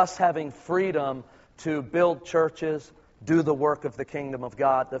 about us having freedom to build churches, do the work of the kingdom of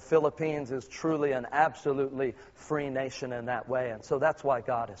God. The Philippines is truly an absolutely free nation in that way. And so that's why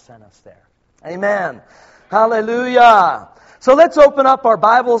God has sent us there. Amen. Hallelujah. So let's open up our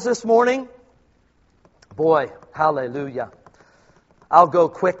Bibles this morning. Boy, hallelujah. I'll go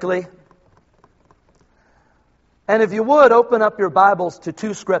quickly. And if you would, open up your Bibles to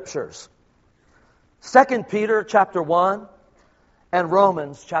 2 scriptures. 2 Peter chapter 1 and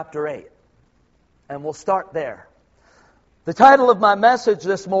Romans chapter 8. And we'll start there. The title of my message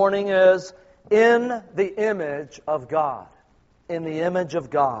this morning is In the Image of God. In the Image of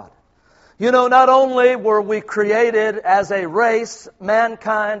God. You know, not only were we created as a race,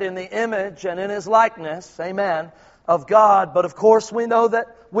 mankind, in the image and in His likeness, amen, of God, but of course we know that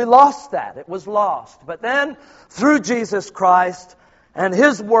we lost that. It was lost. But then, through Jesus Christ and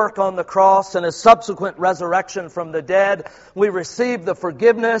His work on the cross and His subsequent resurrection from the dead, we receive the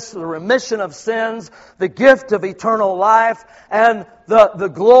forgiveness, the remission of sins, the gift of eternal life, and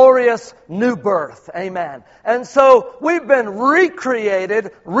the glorious new birth. Amen. And so we've been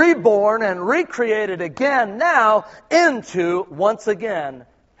recreated, reborn, and recreated again now into, once again,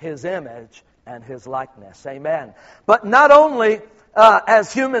 His image and His likeness. Amen. But not only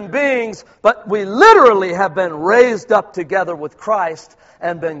as human beings, but we literally have been raised up together with Christ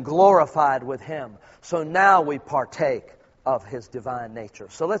and been glorified with Him. So now we partake of His divine nature.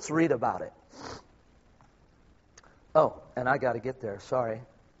 So let's read about it. Oh, and I got to get there, sorry.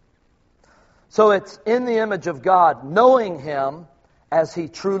 So it's in the image of God, knowing Him as He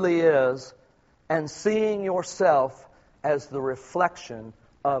truly is, and seeing yourself as the reflection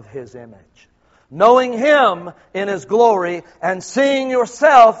of His image. knowing Him in His glory and seeing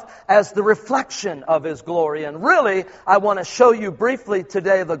yourself as the reflection of His glory. And really, I want to show you briefly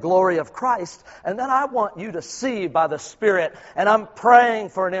today the glory of Christ, and then I want you to see by the Spirit. And I'm praying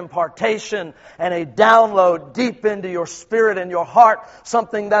for an impartation and a download deep into your spirit and your heart,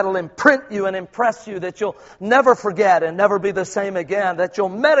 something that'll imprint you and impress you that you'll never forget and never be the same again, that you'll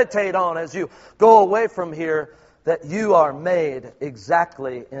meditate on as you go away from here, that you are made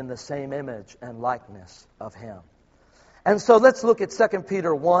exactly in the same image and likeness of Him. And so let's look at 2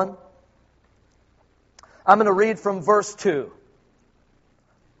 Peter 1. I'm going to read from verse 2.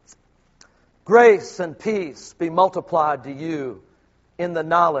 Grace and peace be multiplied to you in the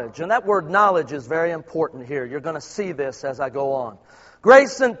knowledge. And that word knowledge is very important here. You're going to see this as I go on.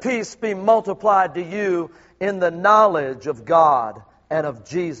 Grace and peace be multiplied to you in the knowledge of God and of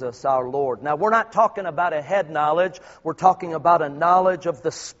Jesus our Lord. Now, we're not talking about a head knowledge. We're talking about a knowledge of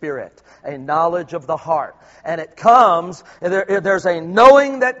the Spirit, a knowledge of the heart. And it comes, there's a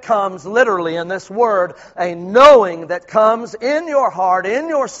knowing that comes, literally in this word, a knowing that comes in your heart, in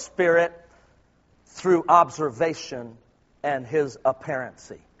your spirit, through observation and His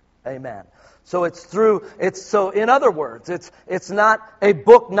apparency. Amen. So in other words, it's not a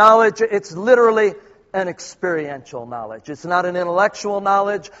book knowledge, it's literally an experiential knowledge. It's not an intellectual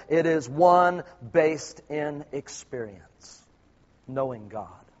knowledge. It is one based in experience. Knowing God.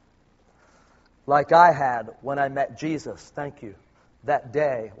 Like I had when I met Jesus, thank you, that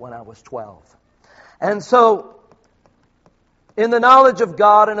day when I was 12. And so, in the knowledge of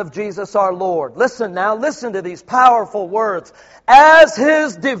God and of Jesus our Lord. Listen to these powerful words. As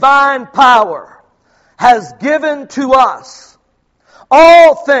His divine power has given to us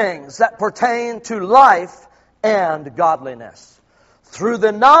all things that pertain to life and godliness, through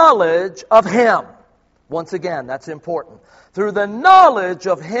the knowledge of Him. Once again, that's important. Through the knowledge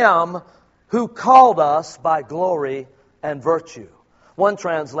of Him who called us by glory and virtue. One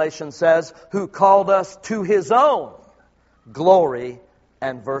translation says, who called us to His own glory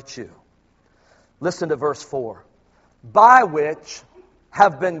and virtue. Listen to verse 4. By which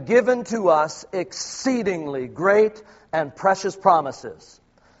have been given to us exceedingly great and precious promises,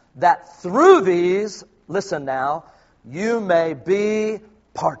 that through these, listen now, you may be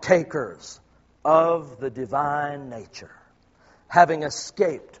partakers of the divine nature, having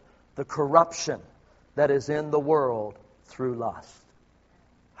escaped the corruption that is in the world through lust.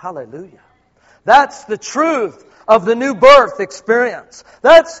 Hallelujah. That's the truth of the new birth experience.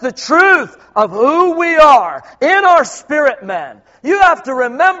 That's the truth of who we are in our spirit man. You have to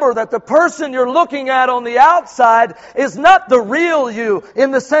remember that the person you're looking at on the outside is not the real you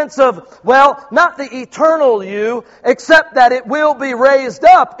in the sense of, well, not the eternal you, except that it will be raised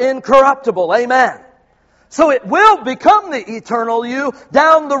up incorruptible. Amen. So it will become the eternal you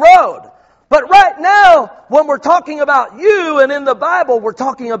down the road. But right now, when we're talking about you and in the Bible, we're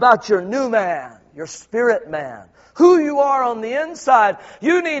talking about your new man, your spirit man. Who you are on the inside.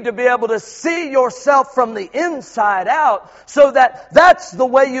 You need to be able to see yourself from the inside out so that that's the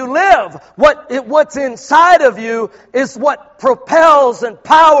way you live. What's inside of you is what propels and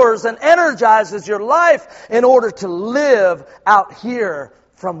powers and energizes your life in order to live out here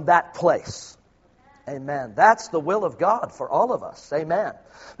from that place. Amen. That's the will of God for all of us. Amen.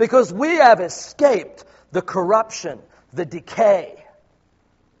 Because we have escaped the corruption, the decay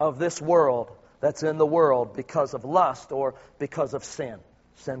of this world that's in the world because of lust or because of sin,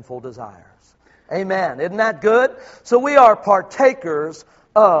 sinful desires. Amen. Isn't that good? So we are partakers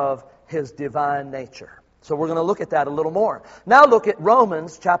of His divine nature. So we're going to look at that a little more. Now look at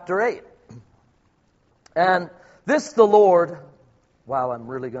Romans chapter 8. And this the Lord... Wow, I'm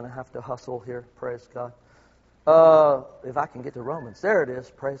really going to have to hustle here. Praise God. If I can get to Romans. There it is.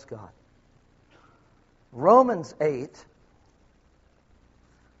 Praise God. Romans 8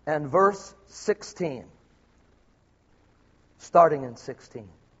 and verse 16. Starting in 16.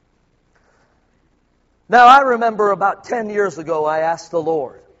 Now, I remember about 10 years ago, I asked the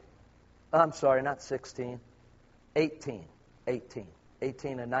Lord. I'm sorry, not 16. 18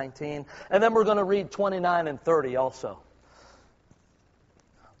 and 19. And then we're going to read 29 and 30 also.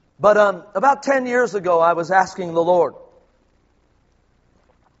 But about 10 years ago, I was asking the Lord.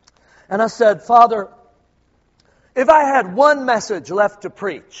 And I said, Father, if I had one message left to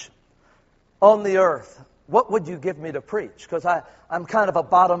preach on the earth, what would you give me to preach? Because I'm kind of a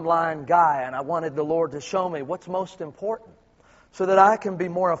bottom line guy, and I wanted the Lord to show me what's most important so that I can be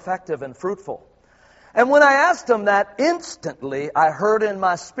more effective and fruitful. And when I asked Him that, instantly I heard in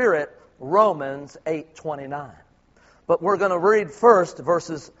my spirit Romans 8:29. But we're going to read first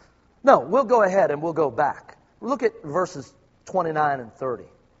verses... No, we'll go ahead and we'll go back. Look at verses 29 and 30.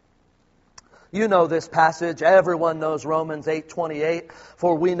 You know this passage. Everyone knows Romans 8:28.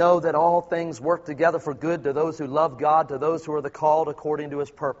 For we know that all things work together for good to those who love God, to those who are the called according to His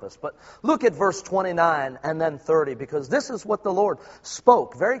purpose. But look at verse 29 and then 30, because this is what the Lord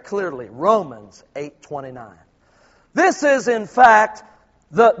spoke very clearly. Romans 8:29. This is, in fact,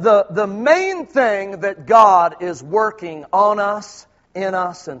 the main thing that God is working on us, in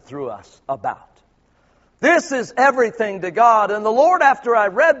us, and through us about. This is everything to God. And the Lord, after I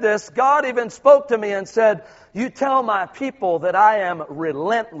read this, God even spoke to me and said, you tell my people that I am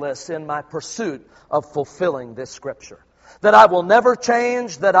relentless in my pursuit of fulfilling this Scripture. That I will never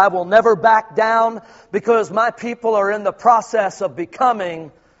change, that I will never back down, because my people are in the process of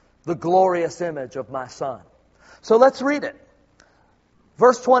becoming the glorious image of my Son. So let's read it.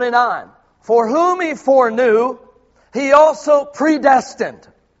 Verse 29. For whom He foreknew, He also predestined.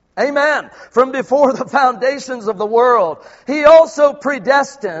 Amen. From before the foundations of the world. He also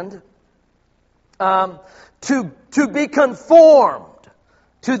predestined to be conformed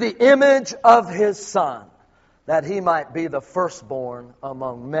to the image of His Son, that He might be the firstborn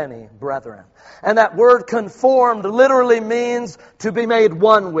among many brethren. And that word conformed literally means to be made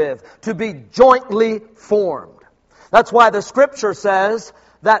one with, to be jointly formed. That's why the Scripture says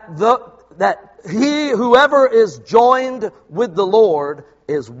that whoever is joined with the Lord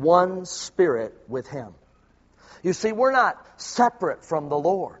is one spirit with Him. You see, we're not separate from the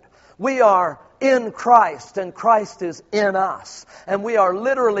Lord. We are in Christ, and Christ is in us. And we are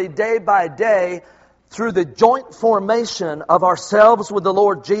literally day by day, through the joint formation of ourselves with the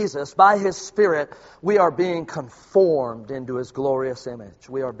Lord Jesus, by His Spirit, we are being conformed into His glorious image.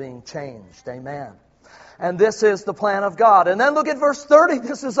 We are being changed. Amen. And this is the plan of God. And then look at verse 30.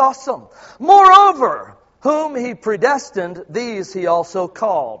 This is awesome. Moreover, whom He predestined, these He also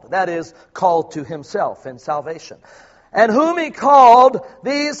called. That is, called to Himself in salvation. And whom He called,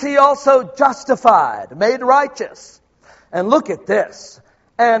 these He also justified, made righteous. And look at this.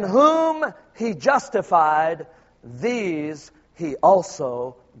 And whom He justified, these He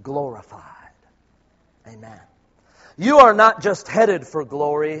also glorified. Amen. You are not just headed for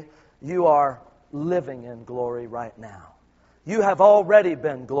glory, you are living in glory right now. You have already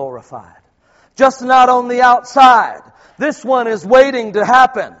been glorified. Just not on the outside. This one is waiting to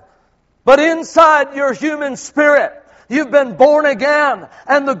happen. But inside your human spirit, you've been born again,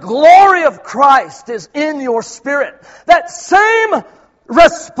 and the glory of Christ is in your spirit. That same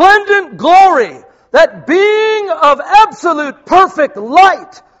resplendent glory, that being of absolute perfect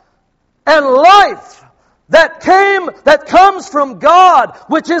light and life that comes from God,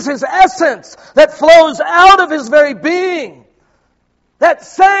 which is His essence, that flows out of His very being. That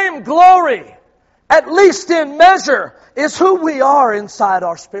same glory, at least in measure, is who we are inside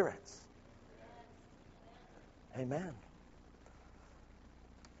our spirits. Amen.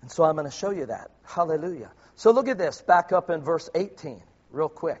 And so I'm going to show you that. Hallelujah. So look at this. Back up in verse 18, real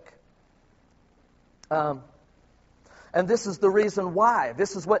quick. And this is the reason why.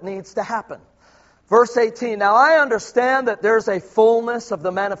 This is what needs to happen. Verse 18, now I understand that there's a fullness of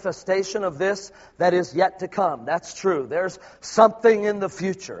the manifestation of this that is yet to come. That's true. There's something in the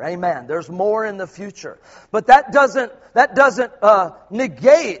future. Amen. There's more in the future. But that doesn't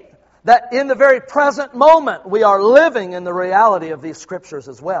negate that in the very present moment we are living in the reality of these Scriptures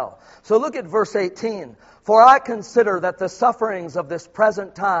as well. So look at verse 18. For I consider that the sufferings of this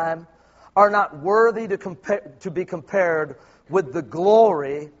present time are not worthy to be compared with the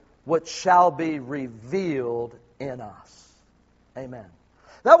glory which shall be revealed in us. Amen.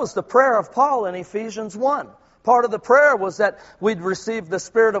 That was the prayer of Paul in Ephesians 1. Part of the prayer was that we'd receive the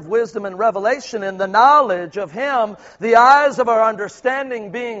spirit of wisdom and revelation in the knowledge of Him, the eyes of our understanding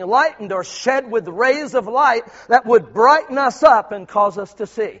being lightened or shed with rays of light that would brighten us up and cause us to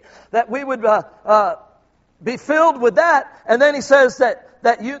see. That we would be filled with that. And then he says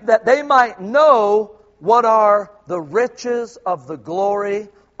that they might know what are the riches of the glory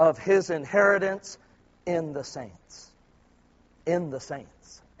of His inheritance in the saints. In the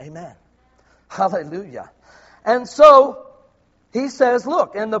saints. Amen. Hallelujah. And so, he says,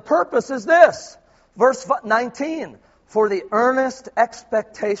 look, and the purpose is this. Verse 19, for the earnest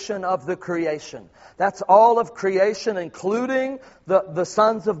expectation of the creation. That's all of creation, including the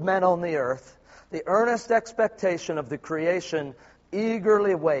sons of men on the earth. The earnest expectation of the creation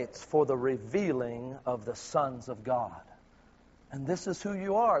eagerly waits for the revealing of the sons of God. And this is who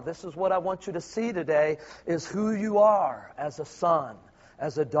you are. This is what I want you to see today, is who you are as a son,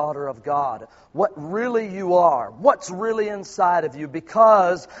 as a daughter of God. What really you are. What's really inside of you.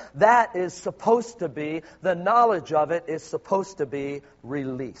 Because that is supposed to be, the knowledge of it is supposed to be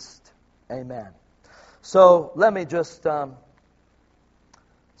released. Amen. So let me just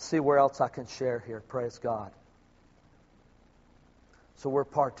see where else I can share here. Praise God. So we're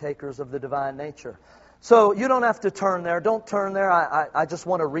partakers of the divine nature. So you don't have to turn there. Don't turn there. I just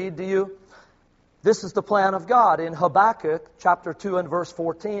want to read to you. This is the plan of God. In Habakkuk chapter 2 and verse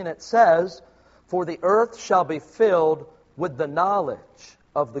 14 it says, "For the earth shall be filled with the knowledge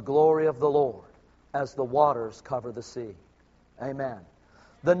of the glory of the Lord, as the waters cover the sea." Amen.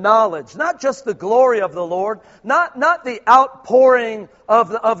 The knowledge, not just the glory of the Lord, not the outpouring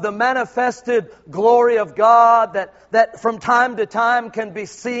of the manifested glory of God that from time to time can be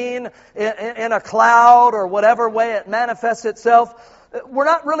seen in a cloud or whatever way it manifests itself. We're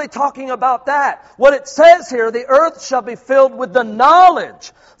not really talking about that. What it says here, the earth shall be filled with the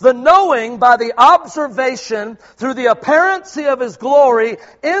knowledge, the knowing by the observation through the apparency of His glory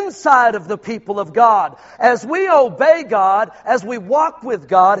inside of the people of God. As we obey God, as we walk with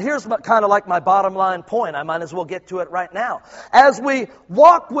God, here's kind of like my bottom line point. I might as well get to it right now. As we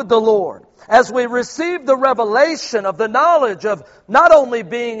walk with the Lord, as we receive the revelation of the knowledge of not only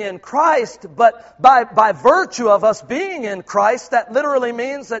being in Christ, but by virtue of us being in Christ, that literally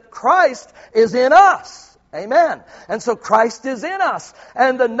means that Christ is in us. Amen. And so Christ is in us.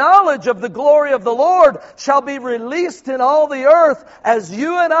 And the knowledge of the glory of the Lord shall be released in all the earth as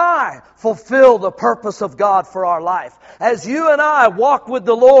you and I fulfill the purpose of God for our life. As you and I walk with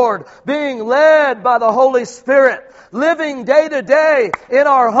the Lord, being led by the Holy Spirit, living day to day in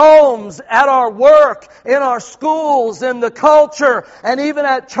our homes, at our work, in our schools, in the culture, and even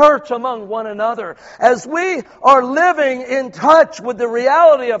at church among one another. As we are living in touch with the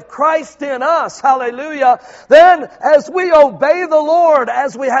reality of Christ in us, hallelujah, then as we obey the Lord,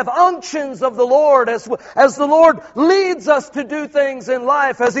 as we have unctions of the Lord, as the Lord leads us to do things in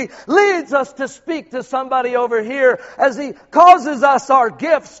life, as He leads us to speak to somebody over here, as He causes us our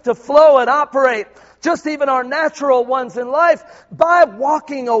gifts to flow and operate, just even our natural ones in life, by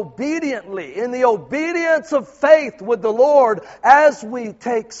walking obediently, in the obedience of faith with the Lord, as we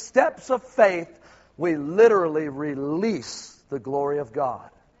take steps of faith, we literally release the glory of God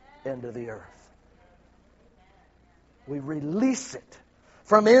into the earth. We release it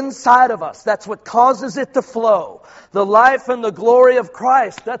from inside of us. That's what causes it to flow. The life and the glory of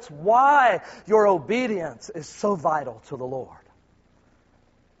Christ. That's why your obedience is so vital to the Lord.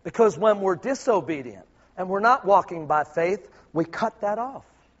 Because when we're disobedient and we're not walking by faith, we cut that off.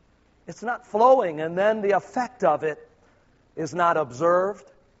 It's not flowing, and then the effect of it is not observed,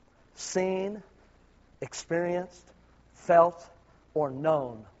 seen, experienced, felt, or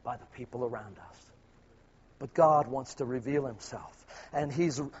known by the people around us. But God wants to reveal Himself, and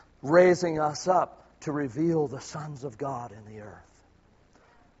He's raising us up to reveal the sons of God in the earth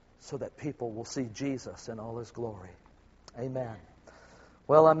so that people will see Jesus in all His glory. Amen.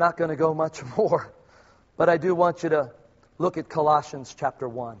 Well, I'm not going to go much more, but I do want you to look at Colossians chapter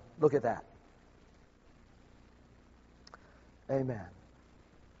 1. Look at that. Amen.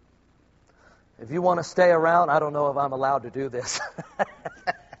 If you want to stay around, I don't know if I'm allowed to do this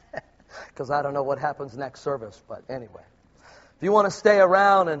because I don't know what happens next service, but anyway. If you want to stay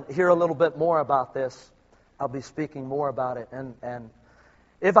around and hear a little bit more about this, I'll be speaking more about it. And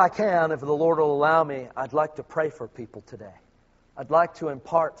if I can, if the Lord will allow me, I'd like to pray for people today. I'd like to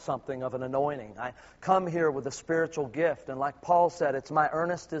impart something of an anointing. I come here with a spiritual gift, and like Paul said, it's my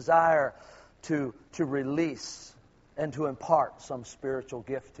earnest desire to release and to impart some spiritual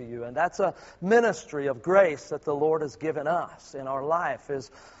gift to you. And that's a ministry of grace that the Lord has given us in our life, is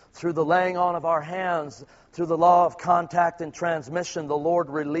through the laying on of our hands, through the law of contact and transmission, the Lord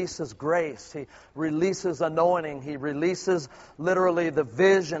releases grace. He releases anointing. He releases literally the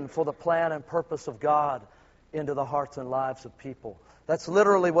vision for the plan and purpose of God into the hearts and lives of people. That's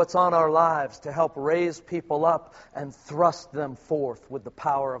literally what's on our lives, to help raise people up and thrust them forth with the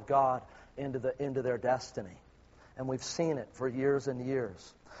power of God into their destiny. And we've seen it for years and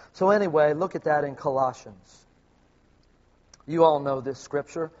years. So anyway, look at that in Colossians. You all know this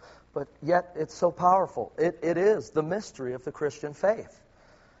scripture, but yet it's so powerful. It is the mystery of the Christian faith.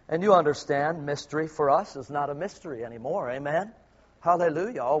 And you understand, mystery for us is not a mystery anymore. Amen?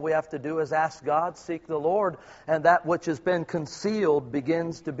 Hallelujah. All we have to do is ask God, seek the Lord, and that which has been concealed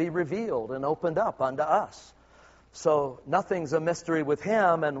begins to be revealed and opened up unto us. So nothing's a mystery with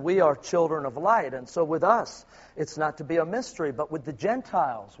Him, and we are children of light. And so with us, it's not to be a mystery, but with the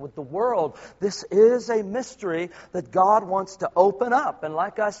Gentiles, with the world, this is a mystery that God wants to open up. And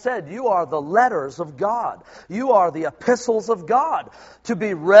like I said, you are the letters of God. You are the epistles of God, to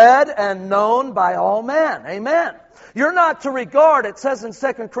be read and known by all men. Amen. You're not to regard, it says in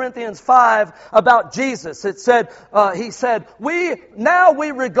 2 Corinthians 5 about Jesus, it said, He said, we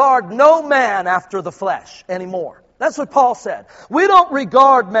regard no man after the flesh anymore. That's what Paul said. We don't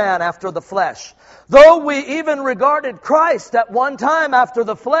regard man after the flesh. Though we even regarded Christ at one time after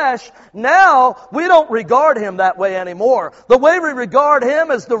the flesh, now we don't regard Him that way anymore. The way we regard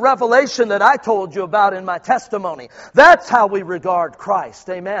Him is the revelation that I told you about in my testimony. That's how we regard Christ.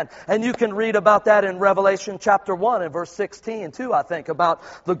 Amen. And you can read about that in Revelation chapter 1 and verse 16 too, I think, about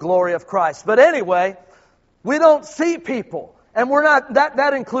the glory of Christ. But anyway, we don't see people. And we're not,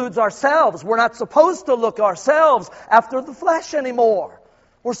 that includes ourselves. We're not supposed to look ourselves after the flesh anymore.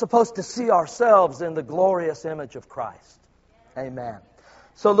 We're supposed to see ourselves in the glorious image of Christ. Amen.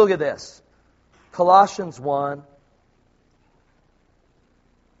 So look at this. Colossians 1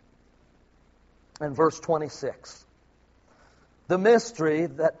 and verse 26. The mystery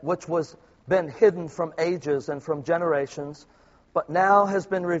which was been hidden from ages and from generations, but now has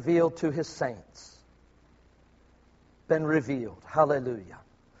been revealed to His saints. Been revealed. Hallelujah.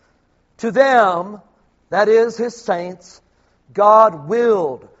 To them, that is His saints, God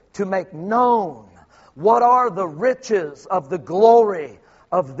willed to make known what are the riches of the glory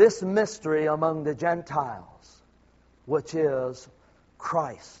of this mystery among the Gentiles, which is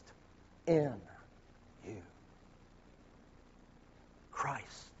Christ in you.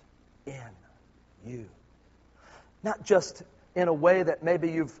 Christ in you. Not just in a way that maybe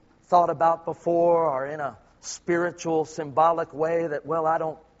you've thought about before, or in a spiritual, symbolic way that, well, I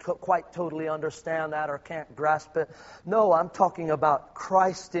don't quite totally understand that or can't grasp it. No, I'm talking about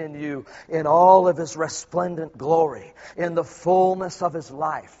Christ in you in all of His resplendent glory, in the fullness of His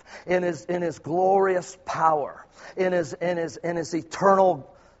life, in His glorious power, in His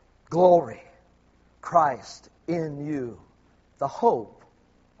eternal glory. Christ in you, the hope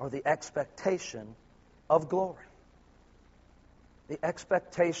or the expectation of glory. The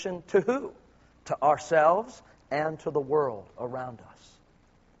expectation to who? To ourselves and to the world around us.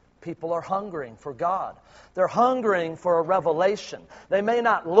 People are hungering for God. They're hungering for a revelation. They may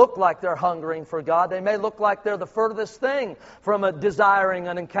not look like they're hungering for God. They may look like they're the furthest thing from desiring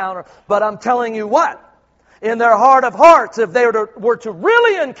an encounter. But I'm telling you what, in their heart of hearts, if they were to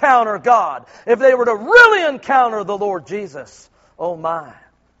really encounter God, if they were to really encounter the Lord Jesus, oh my,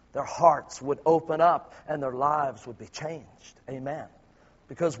 their hearts would open up and their lives would be changed. Amen.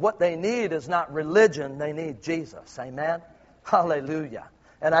 Because what they need is not religion, they need Jesus. Amen? Hallelujah.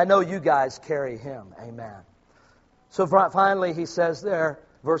 And I know you guys carry Him. Amen. So finally he says there,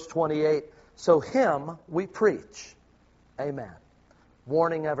 verse 28, so Him we preach. Amen.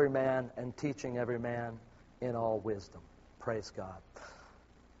 Warning every man and teaching every man in all wisdom. Praise God.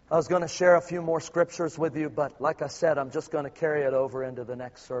 I was going to share a few more scriptures with you, but like I said, I'm just going to carry it over into the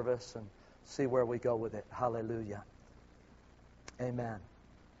next service and see where we go with it. Hallelujah. Amen.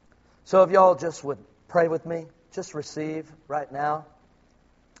 So if y'all just would pray with me, just receive right now.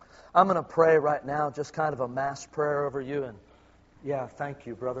 I'm going to pray right now, just kind of a mass prayer over you. And yeah, thank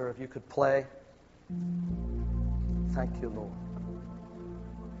you, brother, if you could play. Thank you, Lord.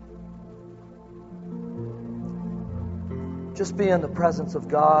 Just be in the presence of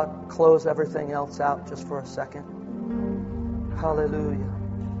God. Close everything else out just for a second. Hallelujah.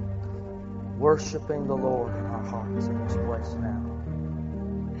 Worshiping the Lord in our hearts in this place now.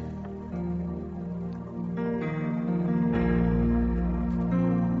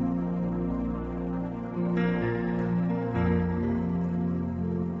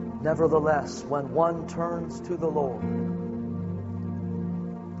 Nevertheless, when one turns to the Lord,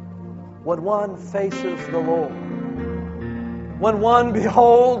 when one faces the Lord, when one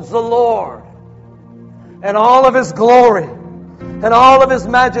beholds the Lord and all of His glory and all of His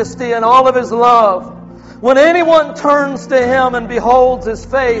majesty and all of His love, when anyone turns to Him and beholds His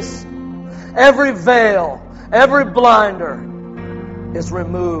face, every veil, every blinder is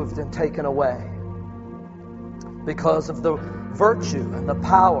removed and taken away because of the virtue and the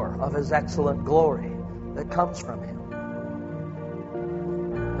power of His excellent glory that comes from Him.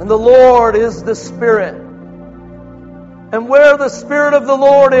 And the Lord is the Spirit. And where the Spirit of the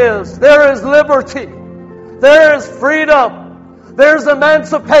Lord is, there is liberty. There is freedom. There's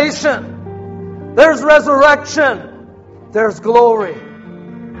emancipation. There's resurrection. There's glory.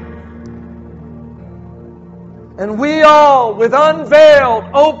 And we all, with unveiled,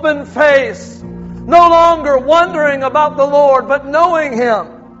 open face, no longer wondering about the Lord, but knowing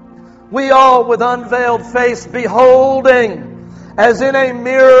Him, we all, with unveiled face, beholding, as in a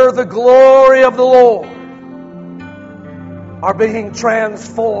mirror, the glory of the Lord, are being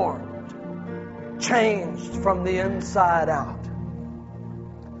transformed, changed from the inside out.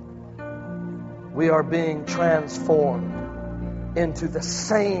 We are being transformed into the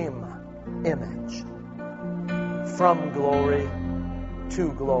same image, from glory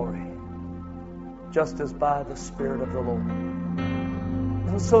to glory. just as by the Spirit of the Lord.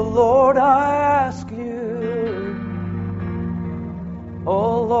 And so, Lord, I ask you,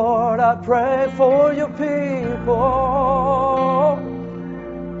 oh Lord, I pray for your people.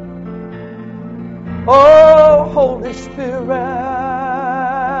 Oh, Holy Spirit,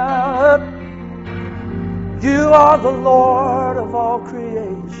 you are the Lord of all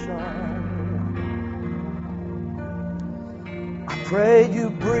creation. I pray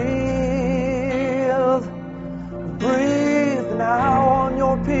you breathe now on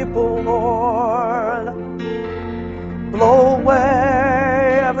your people, Lord. Blow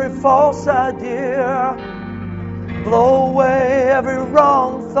away every false idea. Blow away every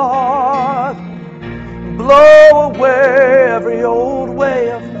wrong thought. Blow away every old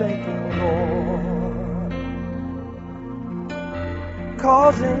way of thinking, Lord.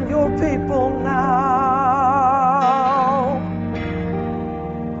 Causing your people now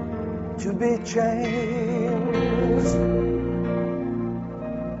to be changed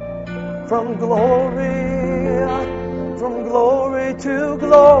from glory to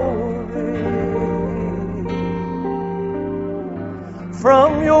glory,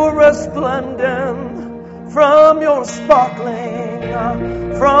 from your resplendent, from your sparkling,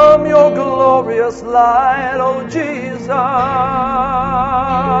 from your glorious light, oh Jesus.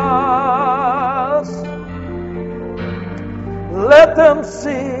 Let them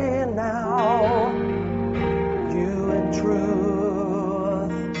see now you in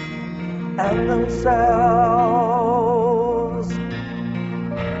truth and themselves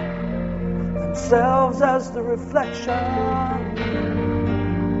as the reflecting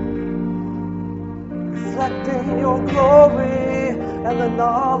your glory and the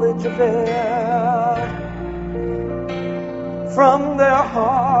knowledge of it, from their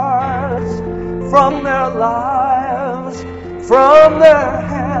hearts, from their lives, from their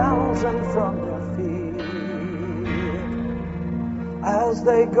hands and from their feet, as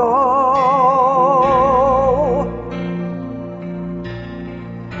they go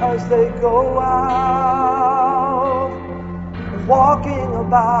out, walking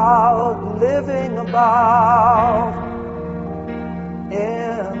about, living about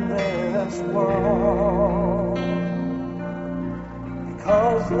in this world.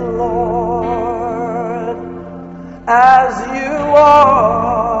 Because the Lord, as you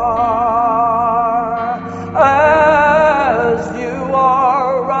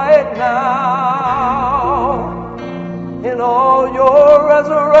are right now, in all your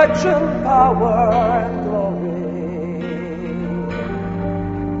resurrection power and glory,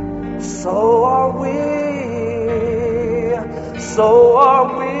 so are we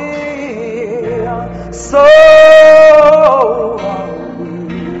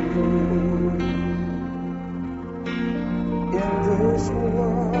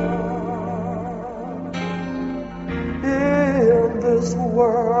in this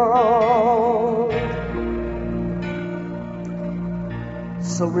world.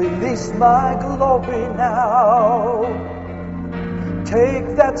 So release my glory now.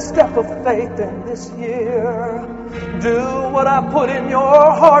 Take that step of faith in this year. Do what I put in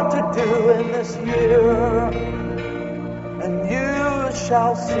your heart to do in this year, and you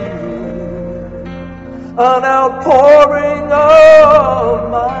shall see an outpouring of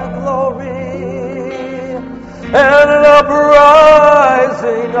my glory and an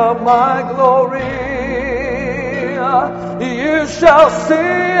uprising of my glory. You shall see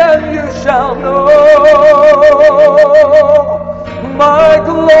and you shall know my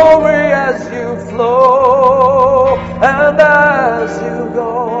glory as you flow and as you go.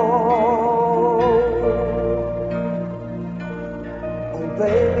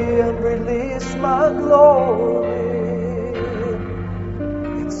 Obey me and release my glory.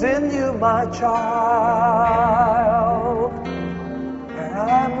 It's in you, my child, and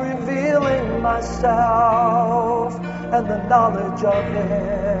I'm revealing myself and the knowledge of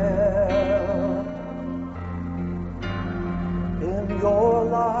it in your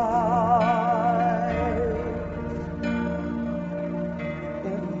life,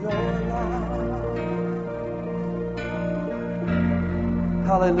 in your life.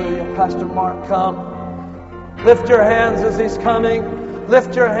 Hallelujah. Pastor Mark, come. Lift your hands as he's coming.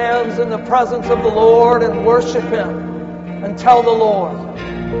 Lift your hands in the presence of the Lord and worship him and tell the Lord,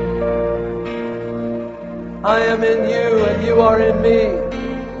 I am in you and you are in me.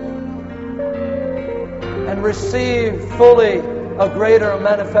 And receive fully a greater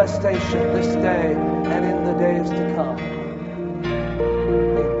manifestation this day and in the days to come.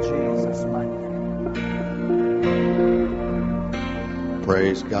 In Jesus' mighty name.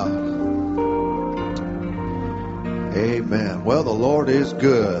 Praise God. Amen. Well, the Lord is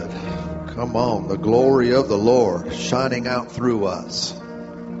good. Come on, the glory of the Lord shining out through us.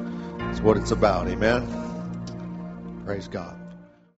 That's what it's about. Amen. Praise God.